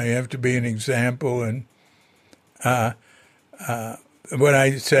responsible now, you have to be an example. And what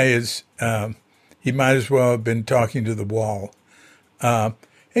I say is he might as well have been talking to the wall. And,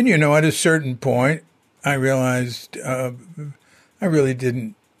 at a certain point, I realized I really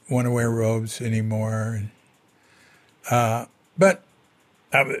didn't want to wear robes anymore. But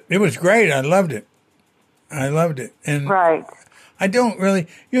it was great. I loved it. And right. I don't really,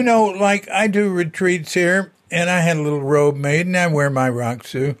 like I do retreats here, and I had a little robe made, and I wear my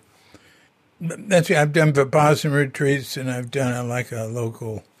Raksu. I've done Vipassana retreats, and I've done a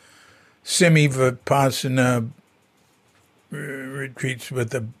local semi-Vipassana retreats with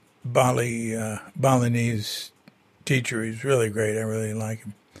the Balinese teacher. He's really great. I really like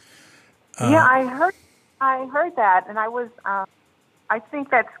him. Yeah, I heard that, and I think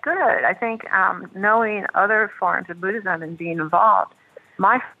that's good. I think knowing other forms of Buddhism and being involved.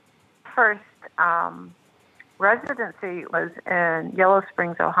 My first residency was in Yellow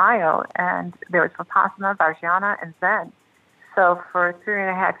Springs, Ohio, and there was Vipassana, Vajrayana, and Zen. So for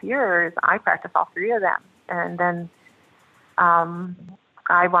 3.5 years, I practiced all three of them. And then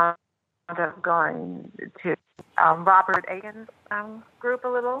I wound up going to Robert Aiken's group a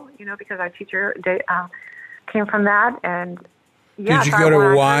little, because our teacher came from that. And did you go to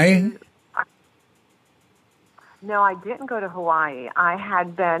Hawaii? No, I didn't go to Hawaii.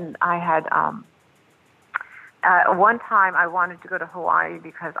 At one time I wanted to go to Hawaii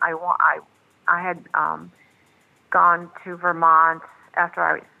because I had gone to Vermont after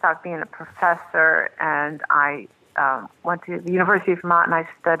I stopped being a professor, and I went to the University of Vermont and I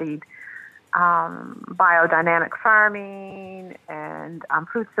studied biodynamic farming and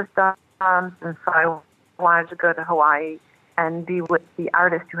food systems, and so I wanted to go to Hawaii and be with the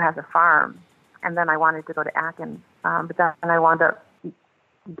artist who has a farm. And then I wanted to go to Atkins, but then I wound up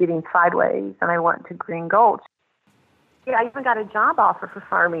getting sideways, and I went to Green Gulch. Yeah, I even got a job offer for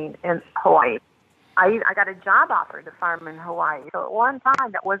farming in Hawaii. I got a job offer to farm in Hawaii. So at one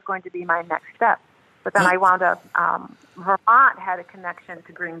time, that was going to be my next step. But then I wound up, Vermont had a connection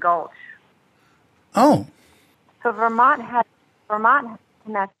to Green Gulch. Oh. So Vermont had a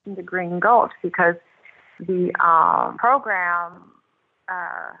connection to Green Gulch because the program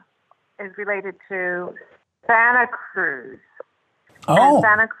is related to Santa Cruz. Oh. And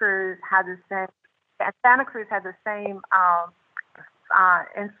Santa Cruz had the same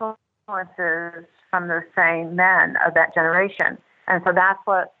influences from the same men of that generation. And so that's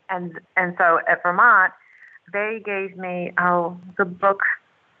what, and so at Vermont, they gave me, the book,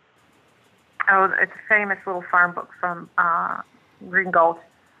 it's a famous little farm book from Green Gulch.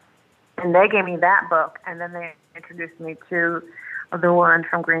 And they gave me that book, and then they introduced me to the one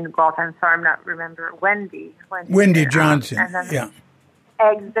from Green Gulch. I'm sorry, I'm not remember Wendy Johnson. Yeah,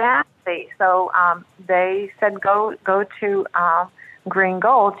 exactly. So they said go to Green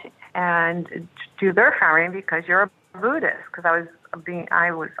Gulch and do their farming because you're a Buddhist. Because I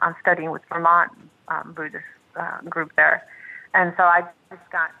was studying with Vermont Buddhist group there, and so I just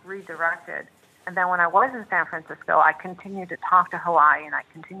got redirected. And then when I was in San Francisco, I continued to talk to Hawaii, and I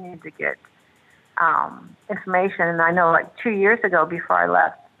continued to get information. And I know, like 2 years ago, before I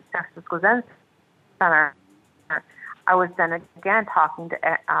left San Francisco Zen Center, I was then again talking to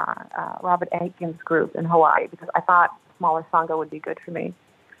Robert Aiken's group in Hawaii because I thought smaller sangha would be good for me.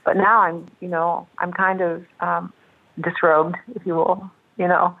 But now I'm kind of disrobed, if you will,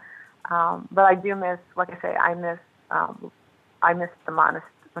 But I do miss, like I say, I miss the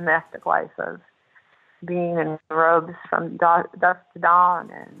monastic life of being in robes from dusk to dawn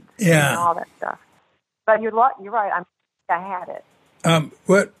and all that stuff. But you're right. I had it.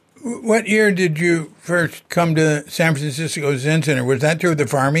 What year did you first come to San Francisco Zen Center? Was that through the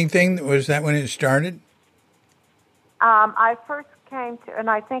farming thing? Was that when it started? I first came to, and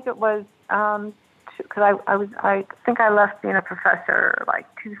I think it was because I think I left being a professor like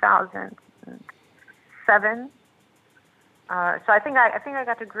 2007. So I think I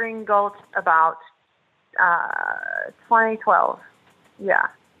got to Green Gulch about 2012. Yeah.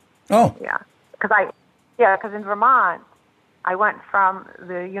 Oh. Yeah. Because in Vermont, I went from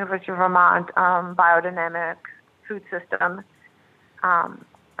the University of Vermont biodynamic food system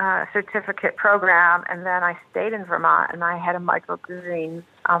certificate program, and then I stayed in Vermont, and I had a microgreens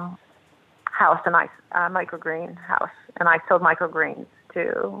house, and microgreen house, and I sold microgreens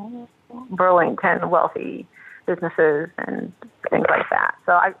to Burlington wealthy businesses and things like that.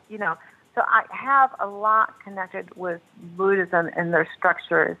 So I have a lot connected with Buddhism and their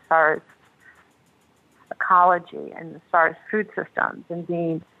structure as far as ecology and as far as food systems and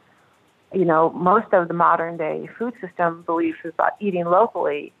being, most of the modern day food system beliefs is about eating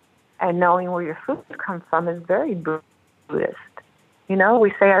locally and knowing where your food comes from is very Buddhist.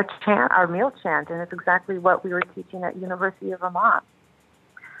 We say our meal chant, and it's exactly what we were teaching at University of Vermont.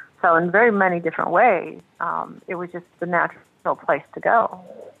 So in very many different ways, it was just the natural place to go.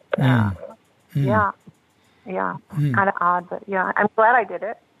 Yeah. Kind of odd, but yeah, I'm glad I did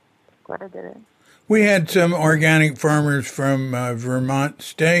it. We had some organic farmers from Vermont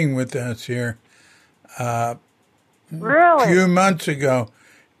staying with us here really? A few months ago.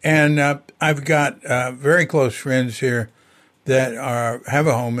 And I've got very close friends here that have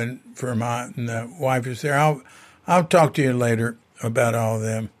a home in Vermont, and the wife is there. I'll talk to you later about all of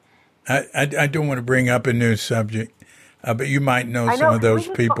them. I don't want to bring up a new subject, but you might know some of those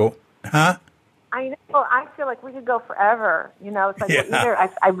people. Huh? I know. I feel like we could go forever. It's like either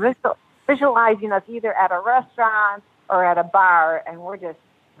I visualize, it's either at a restaurant or at a bar, and we're just,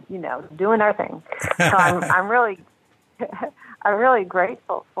 doing our thing. So I'm really, I'm really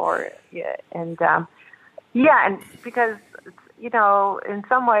grateful for it. And Yeah, and because, in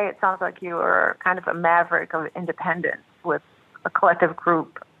some way it sounds like you were kind of a maverick of independence with a collective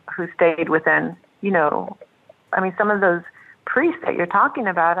group who stayed within, some of those priests that you're talking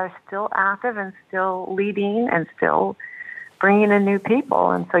about are still active and still leading and still bringing in new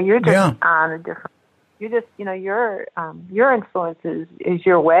people. And so you're just on a different, your influence is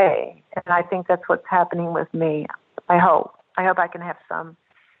your way. And I think that's what's happening with me. I hope I can have some.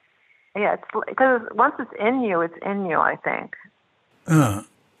 Yeah, it's because once it's in you, I think.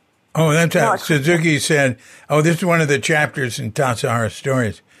 That's how Suzuki said. Oh, this is one of the chapters in Tassajara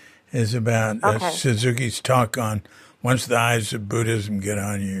Stories, is about Suzuki's talk on once the eyes of Buddhism get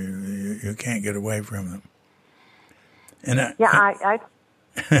on you, you can't get away from them. And I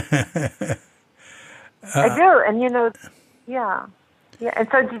do, and yeah. And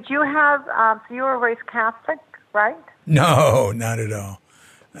so, did you have? So you were raised Catholic, right? No, not at all.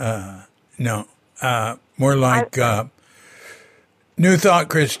 No, more like New Thought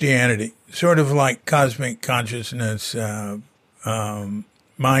Christianity, sort of like cosmic consciousness,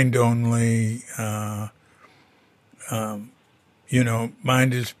 mind only.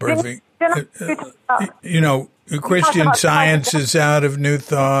 Mind is perfect. Christian Science is out of New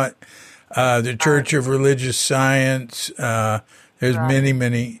Thought. The Church of Religious Science. There's many,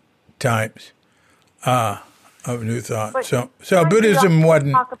 many types of New Thought. So Buddhism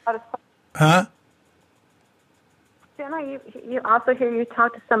wasn't. Huh? Didn't you also hear you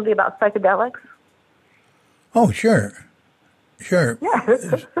talk to somebody about psychedelics? Oh, sure. Yeah.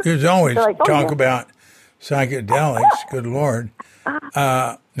 There's always talk about psychedelics. Good Lord.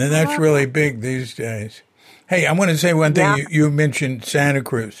 And that's really big these days. Hey, I want to say one thing. Yeah. You mentioned Santa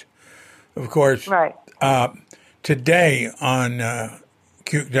Cruz. Of course. Right. Today on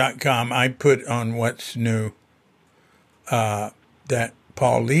Cuke.com, I put on What's New that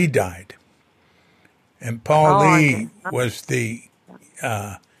Paul Lee died. And Paul Lee was the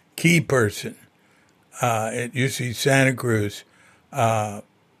key person at UC Santa Cruz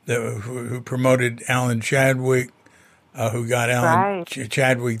who promoted Alan Chadwick, who got Alan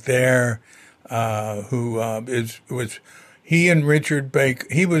Chadwick there, was he and Richard Baker.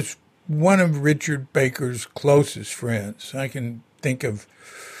 He was one of Richard Baker's closest friends. I can think of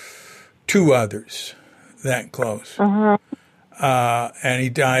two others that close. Mm-hmm. And he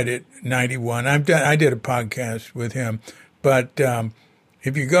died at 91. I did a podcast with him, but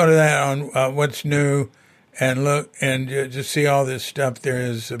if you go to that on What's New and look and just see all this stuff there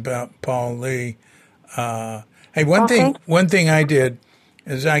is about Paul Lee. Hey, one thing I did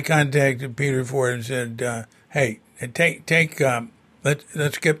is I contacted Peter Ford and said, "Hey,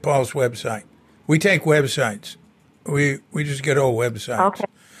 let's get Paul's website. We take websites. We just get old websites." Okay.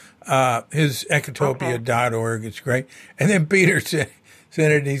 His ecotopia.org. It's great. And then Peter said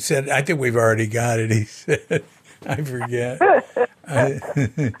it, and he said, "I think we've already got it." He said, I forget.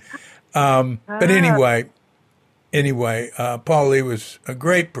 But anyway, Paul Lee was a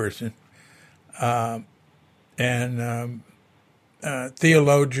great person, and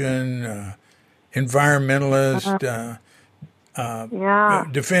theologian, environmentalist,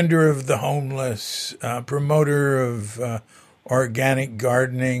 defender of the homeless, promoter of organic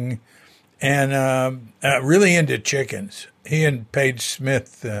gardening, and really into chickens. He and Paige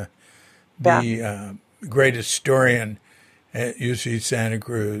Smith, the great historian at UC Santa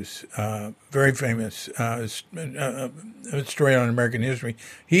Cruz, very famous historian on American history.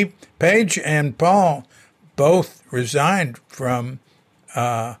 Paige and Paul both resigned from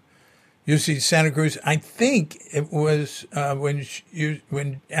UC Santa Cruz. I think it was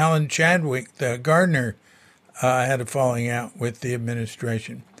when Alan Chadwick, the gardener, had a falling out with the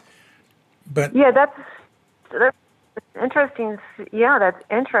administration. But that's interesting. Yeah, that's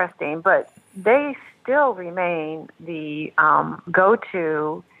interesting. But they still remain the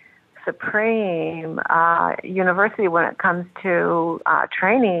go-to supreme university when it comes to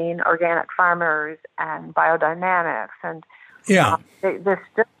training organic farmers and biodynamics. And they're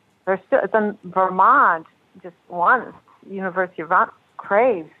still it's in Vermont. Just one University of Vermont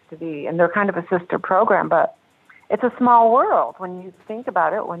craves to be, and they're kind of a sister program, but it's a small world when you think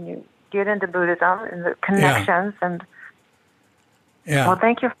about it, when you get into Buddhism and the connections. And well,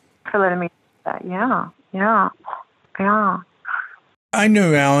 thank you for letting me do that. Yeah. I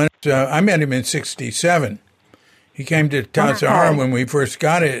knew Alan. I met him in 1967. He came to Tassajara when we first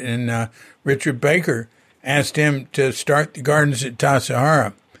got it, and Richard Baker asked him to start the gardens at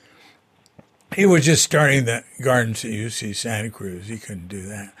Tassajara. He was just starting the gardens at UC Santa Cruz. He couldn't do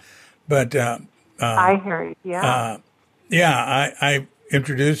that. But I hear you. I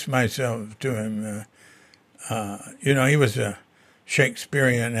introduced myself to him. He was a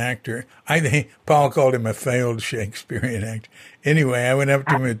Shakespearean actor. I think Paul called him a failed Shakespearean actor. Anyway, I went up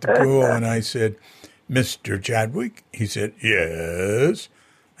to him at the pool and I said, "Mr. Chadwick?" He said, "Yes."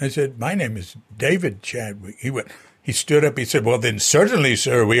 I said, "My name is David Chadwick." He stood up, he said, "Well, then certainly,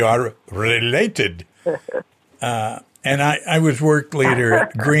 sir, we are related." And I was work leader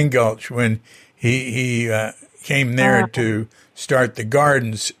at Green Gulch when he came there to start the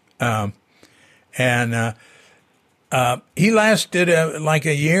gardens. He lasted like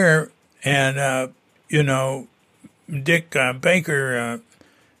a year, and, Dick Baker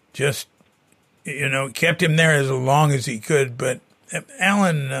just, kept him there as long as he could. But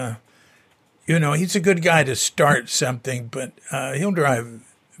Alan, he's a good guy to start something, but he'll drive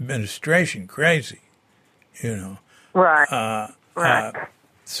administration crazy, Right. Right.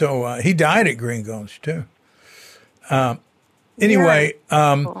 So he died at Green Gulch, too. Anyway,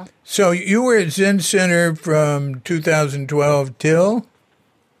 Cool. so you were at Zen Center from 2012 till?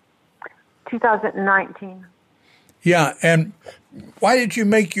 2019. Yeah, and why did you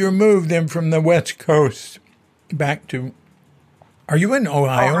make your move then from the West Coast back to... Are you in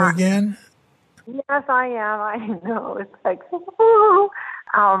Ohio again? Yes, I am. I know. It's like, so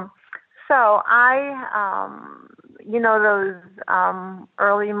I, those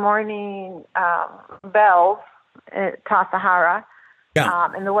early morning bells at Tassajara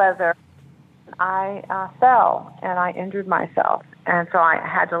in the weather, I fell and I injured myself. And so I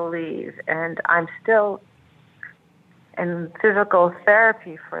had to leave. And I'm still in physical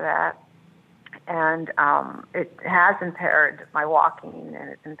therapy for that. And it has impaired my walking, and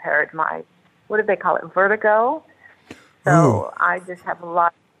it's impaired my, what do they call it, vertigo. So I just have a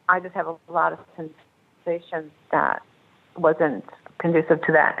lot of sensations that wasn't conducive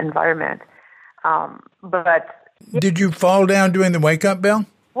to that environment. But did you fall down doing the wake up bell?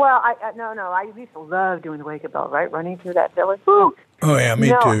 Well, no. I used to love doing the wake up bell, right? Running through that village. Woo! Oh yeah, me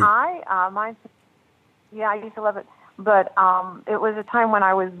too. I used to love it. But it was a time when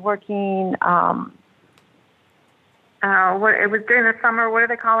I was working. It was during the summer. What do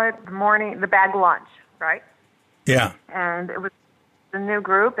they call it? The bag lunch, right? Yeah. And it was a new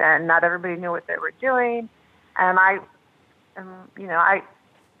group, and not everybody knew what they were doing. And I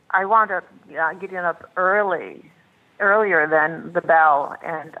wound up getting up earlier than the bell,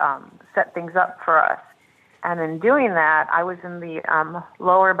 and set things up for us. And in doing that, I was in the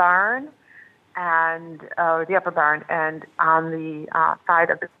lower barn and the upper barn, and on the side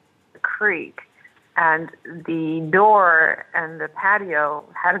of the creek, and the door and the patio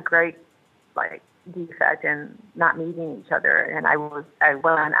had a great defect in not meeting each other, and I went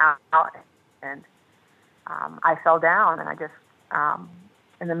out and I fell down, and I just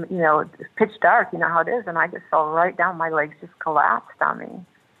and then it's pitch dark, you know how it is, and I just fell right down. My legs just collapsed on me,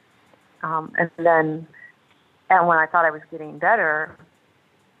 and when I thought I was getting better,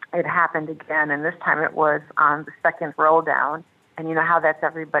 it happened again, and this time it was on the second roll down. And you know how that's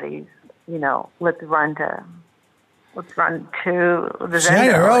everybody's, let's run to the Zendo.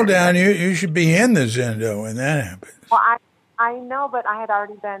 Second roll down, you should be in the Zendo when that happens. Well, I know, but I had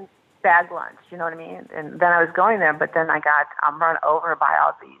already been bag lunch, you know what I mean? And then I was going there, but then I got run over by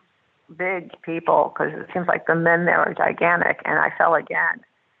all these big people, because it seems like the men there are gigantic, and I fell again.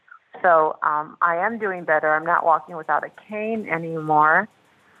 So I am doing better. I'm not walking without a cane anymore.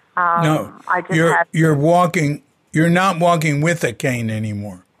 No, you're walking. You're not walking with a cane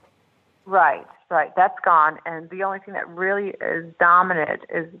anymore. Right. That's gone, and the only thing that really is dominant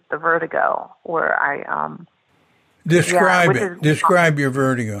is the vertigo, where I describe it. Describe your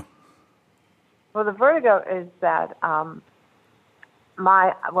vertigo. Well, the vertigo is that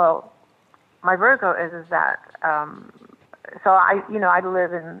my vertigo is that so I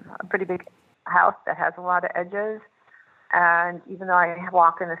live in a pretty big house that has a lot of edges. And even though I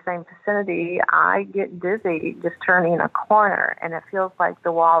walk in the same vicinity, I get dizzy just turning a corner, and it feels like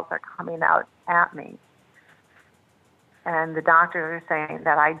the walls are coming out at me. And the doctors are saying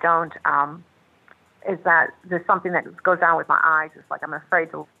that I don't, is that there's something that goes on with my eyes. It's like I'm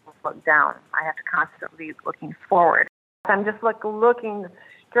afraid to look down. I have to constantly be looking forward. I'm just looking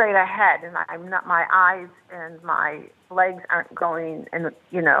straight ahead, and I'm not, my eyes and my legs aren't going, and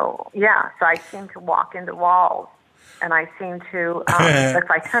so I seem to walk into walls. And I seem to, if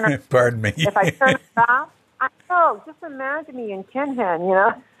I turn it, pardon me. If I turn it off, just imagine me in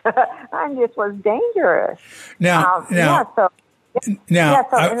Kinhan, I just was dangerous. Now, I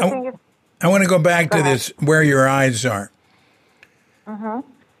want to go back to this, where your eyes are. Mm-hmm.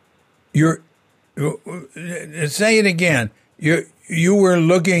 Say it again. You were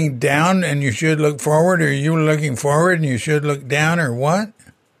looking down and you should look forward, or you were looking forward and you should look down, or what?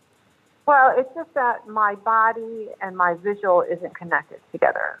 Well, it's just that my body and my visual isn't connected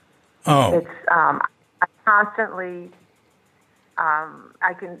together. Oh. It's I constantly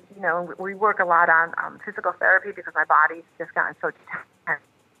I can, we work a lot on physical therapy because my body's just gotten so tense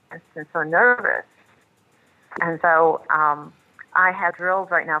and so nervous. And so I have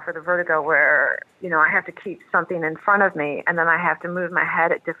drills right now for the vertigo where, I have to keep something in front of me, and then I have to move my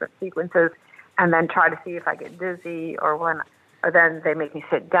head at different sequences and then try to see if I get dizzy, or then they make me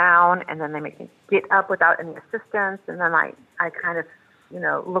sit down, and then they make me get up without any assistance, and then I kind of,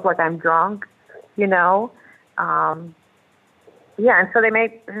 look like I'm drunk, Yeah, and so they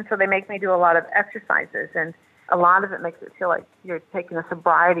make me do a lot of exercises, and a lot of it makes it feel like you're taking a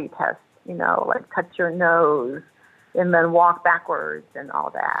sobriety test, like touch your nose and then walk backwards and all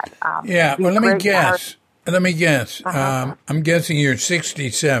that. Yeah, well, let me guess. Uh-huh. I'm guessing you're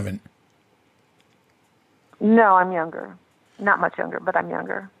 67. No, I'm younger. Not much younger, but I'm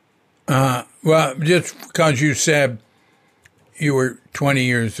younger. Well, just because you said you were 20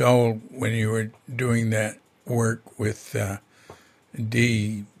 years old when you were doing that work with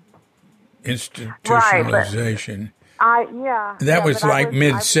deinstitutionalization. Right, that was like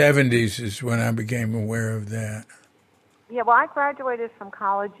mid-70s is when I became aware of that. Yeah, well, I graduated from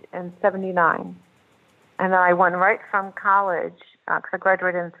college in 79. And then I went right from college, because I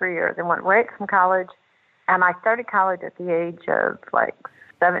graduated in 3 years, and went right from college. And I started college at the age of like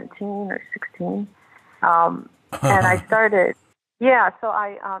 17 or 16. And I started, and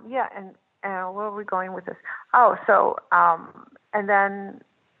where are we going with this? Oh, so, and then,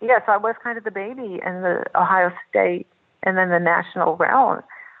 so I was kind of the baby in the Ohio State and then the national realm.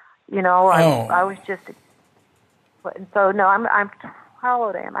 I was just, and so, no, I'm, how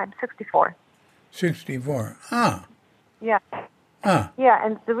old am I? I'm 64. 64. Yeah. Yeah,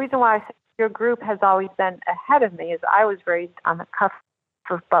 and the reason why I say your group has always been ahead of me is I was raised on the cusp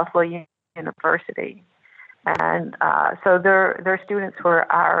of Buffalo University. And so their students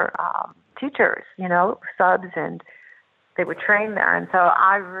were our teachers, subs, and they would train there. And so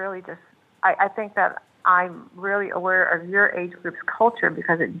I really I think that I'm really aware of your age group's culture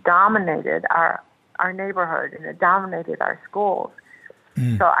because it dominated our neighborhood and it dominated our schools.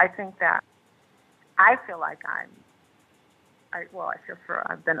 So I think that I feel like I've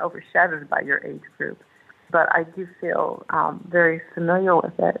been overshadowed by your age group, but I do feel very familiar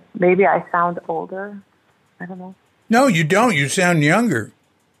with it. Maybe I sound older. I don't know. No, you don't. You sound younger.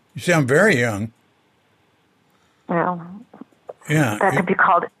 You sound very young. Yeah. Yeah. That could be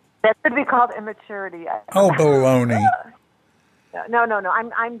called immaturity. Oh, baloney.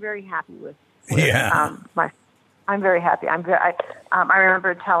 No. I'm very happy with yeah. I'm very happy. I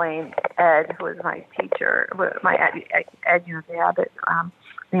remember telling Ed, who was my teacher, my Ed, the abbot,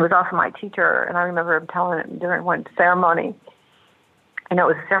 he was also my teacher, and I remember him telling him during one ceremony. It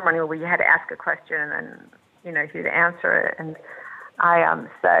was a ceremony where you had to ask a question, and then, he'd answer it. And I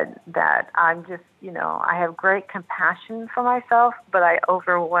said that I'm just, I have great compassion for myself, but I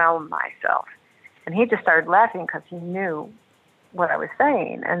overwhelm myself. And he just started laughing because he knew what I was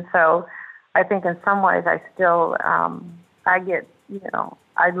saying. And so I think in some ways I still, I get,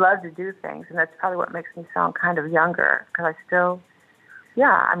 I love to do things, and that's probably what makes me sound kind of younger, because I still,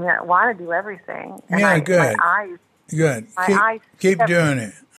 I want to do everything. And good. Good. Keep doing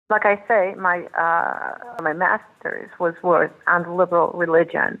it. Like I say, my master's was on liberal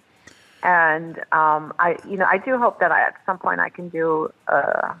religion, and I do hope that at some point I can do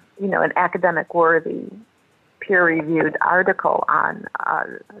an academic worthy, peer-reviewed article on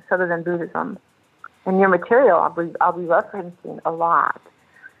Southern Buddhism. And your material, I'll be referencing a lot.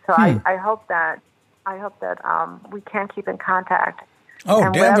 So I hope that we can keep in contact. Oh,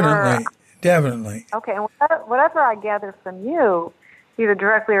 and definitely. Okay, and whatever I gather from you, either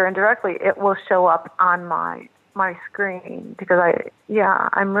directly or indirectly, it will show up on my screen, because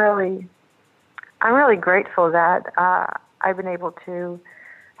I'm really grateful that I've been able to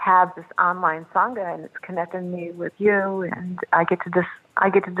have this online Sangha, and it's connected me with you, and I get to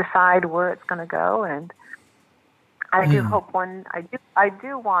decide where it's going to go. And I do hope I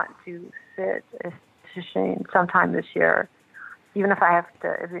do want to sit as Shane sometime this year, even if I have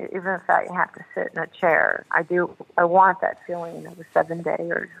to sit in a chair. I want that feeling of a 7-day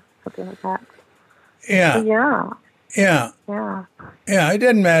or something like that. Yeah. So, yeah. It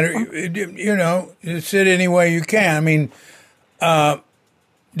doesn't matter. You sit any way you can.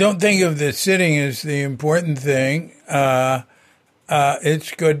 Don't think of the sitting as the important thing.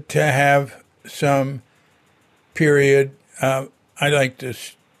 It's good to have some period. I like to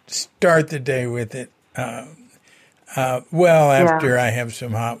start the day with it. After I have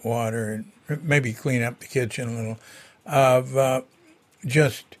some hot water and maybe clean up the kitchen a little, of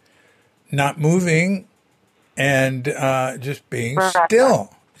just not moving, and just being Right.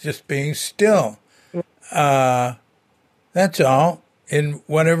 still. Just being still. That's all, in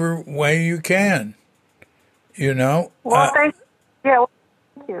whatever way you can. You know? Well, thank yeah, well,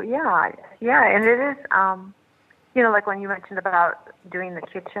 thank you. Yeah, yeah, and it is. Like when you mentioned about doing the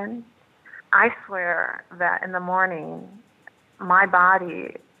kitchen, I swear that in the morning, my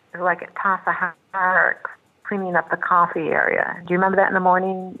body is like a toss of heart cleaning up the coffee area. Do you remember that in the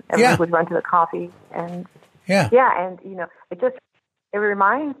morning? Everybody would run to the coffee, and yeah, and it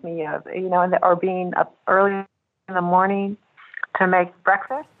reminds me of or being up early in the morning to make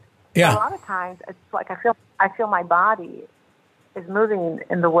breakfast. yeah. So a lot of times it's like I feel my body is moving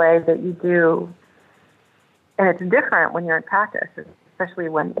in the way that you do, and it's different when you're in practice, especially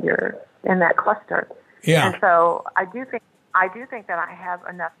when you're in that cluster. Yeah. And so I do think that I have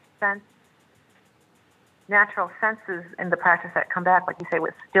enough natural senses in the practice that come back, like you say,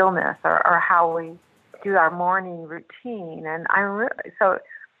 with stillness or how we do our morning routine. And so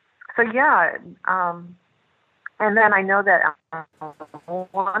yeah. And then I know that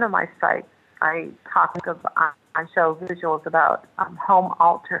one of my sites, I show visuals about home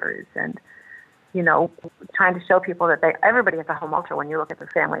altars and, trying to show people that everybody has a home altar when you look at the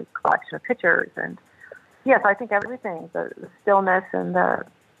family collection of pictures. And yes, I think everything, the stillness and the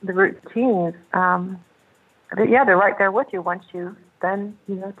routines, they're right there with you once you then,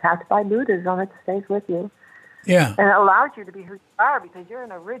 tapped by Buddhism, it stays with you. Yeah. And it allows you to be who you are because you're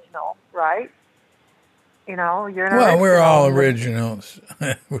an original, right? You're an original. Well, we're all originals.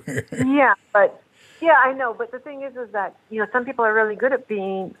 Yeah, I know. But the thing is that, some people are really good at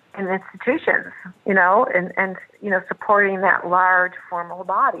being in institutions, and supporting that large formal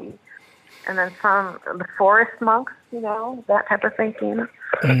body. And then the forest monks, that type of thinking.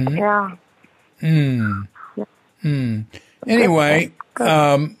 Mm-hmm. Yeah. Mm. Mm. Anyway,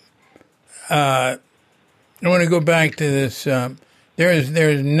 I want to go back to this. There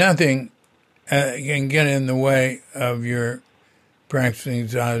is nothing can get in the way of your practicing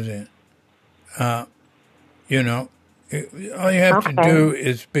Zazen. All you have to do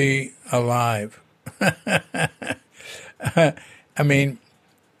is be alive. I mean,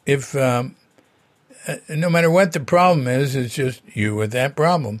 if no matter what the problem is, it's just you with that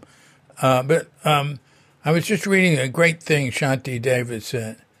problem. But I was just reading a great thing Shanti Davis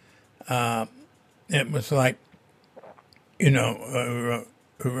said. It was like, who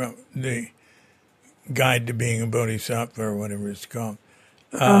wrote the Guide to Being a Bodhisattva or whatever it's called.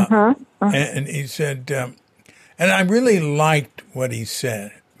 And he said, and I really liked what he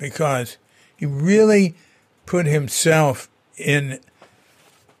said because he really put himself in,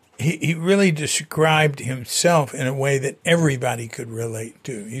 he really described himself in a way that everybody could relate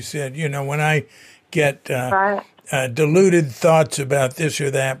to. He said, when I get deluded thoughts about this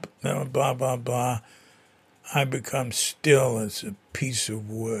or that, blah, blah, blah, I become still as a piece of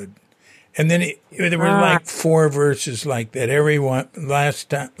wood. And then there were like 4 verses like that. Every one,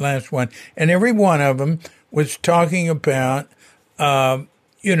 last one, and every one of them was talking about, your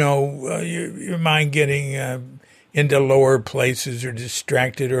mind getting into lower places or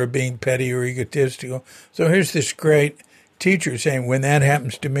distracted or being petty or egotistical. So here's this great teacher saying, when that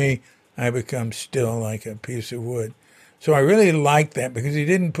happens to me, I become still like a piece of wood. So I really like that because he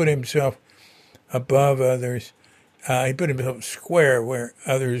didn't put himself above others. He put himself square where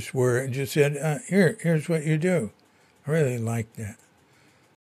others were and just said, here's what you do. I really like that.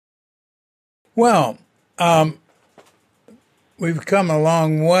 Well, we've come a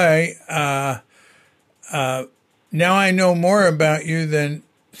long way. Now I know more about you than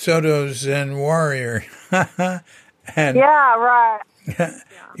Soto Zen Warrior. And yeah, right.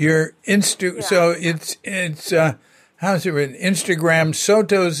 your so it's how's it written? Instagram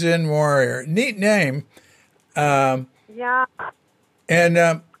Soto Zen Warrior. Neat name. Yeah. And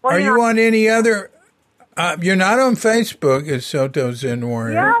are you on any other? You're not on Facebook as Soto Zen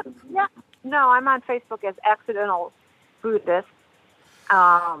Warrior. Yeah. No, I'm on Facebook as Accidental Buddhist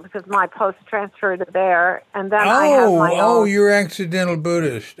because my post transferred to there, and then I have my own. Oh, you're Accidental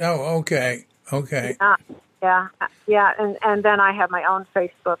Buddhist. Oh, okay. Yeah, and then I have my own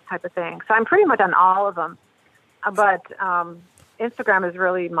Facebook type of thing. So I'm pretty much on all of them, but Instagram is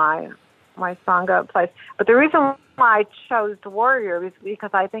really my Sangha place. But the reason why I chose the warrior is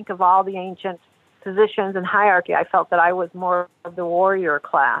because I think of all the ancient positions and hierarchy, I felt that I was more of the warrior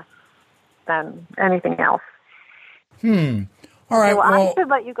class than anything else. All right. So I should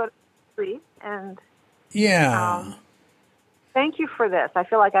let you go to sleep. And thank you for this. I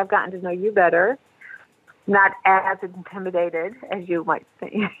feel like I've gotten to know you better, not as intimidated as you might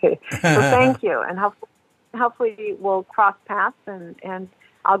think. So thank you, and hopefully we'll cross paths and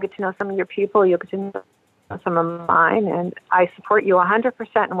I'll get to know some of your people. You'll get to know some of mine. And I support you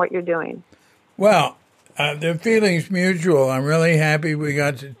 100% in what you're doing. Well, the feeling's mutual. I'm really happy we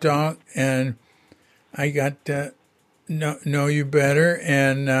got to talk, and I got to know you better.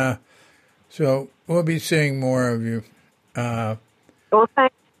 And so we'll be seeing more of you. Well,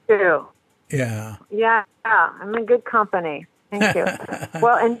 thank you. Yeah. Yeah, I'm in good company. Thank you.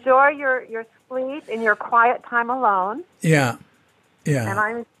 Well, enjoy your sleep and your quiet time alone. Yeah.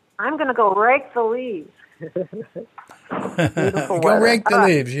 And I'm going to go rake the leaves. Go rake the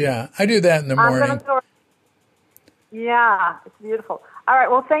leaves, yeah. I do that in the morning. Yeah, it's beautiful. All right,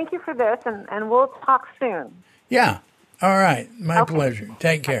 well, thank you for this, and we'll talk soon. Yeah. All right. My pleasure.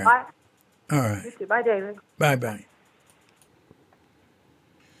 Take care. Bye. All right. You too. Bye, David. Bye-bye.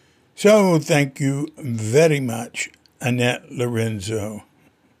 So thank you very much, Annette Lorenzo.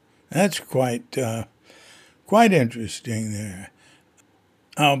 That's quite interesting there.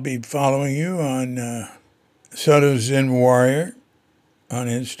 I'll be following you on Soto Zen Warrior on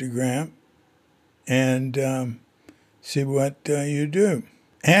Instagram and see what you do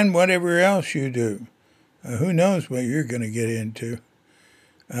and whatever else you do. Who knows what you're going to get into.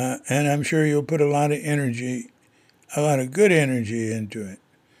 And I'm sure you'll put a lot of good energy into it.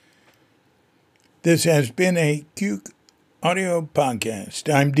 This has been a Cuke Audio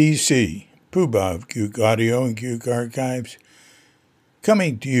Podcast. I'm DC, Poobah of Cuke Audio and Cuke Archives,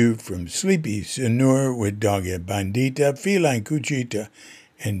 coming to you from sleepy Sanur with Doghead Bandita, Feline Cuchita,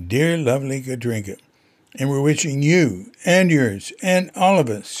 and dear lovely Katrinka. And we're wishing you and yours and all of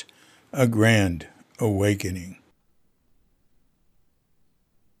us a grand awakening.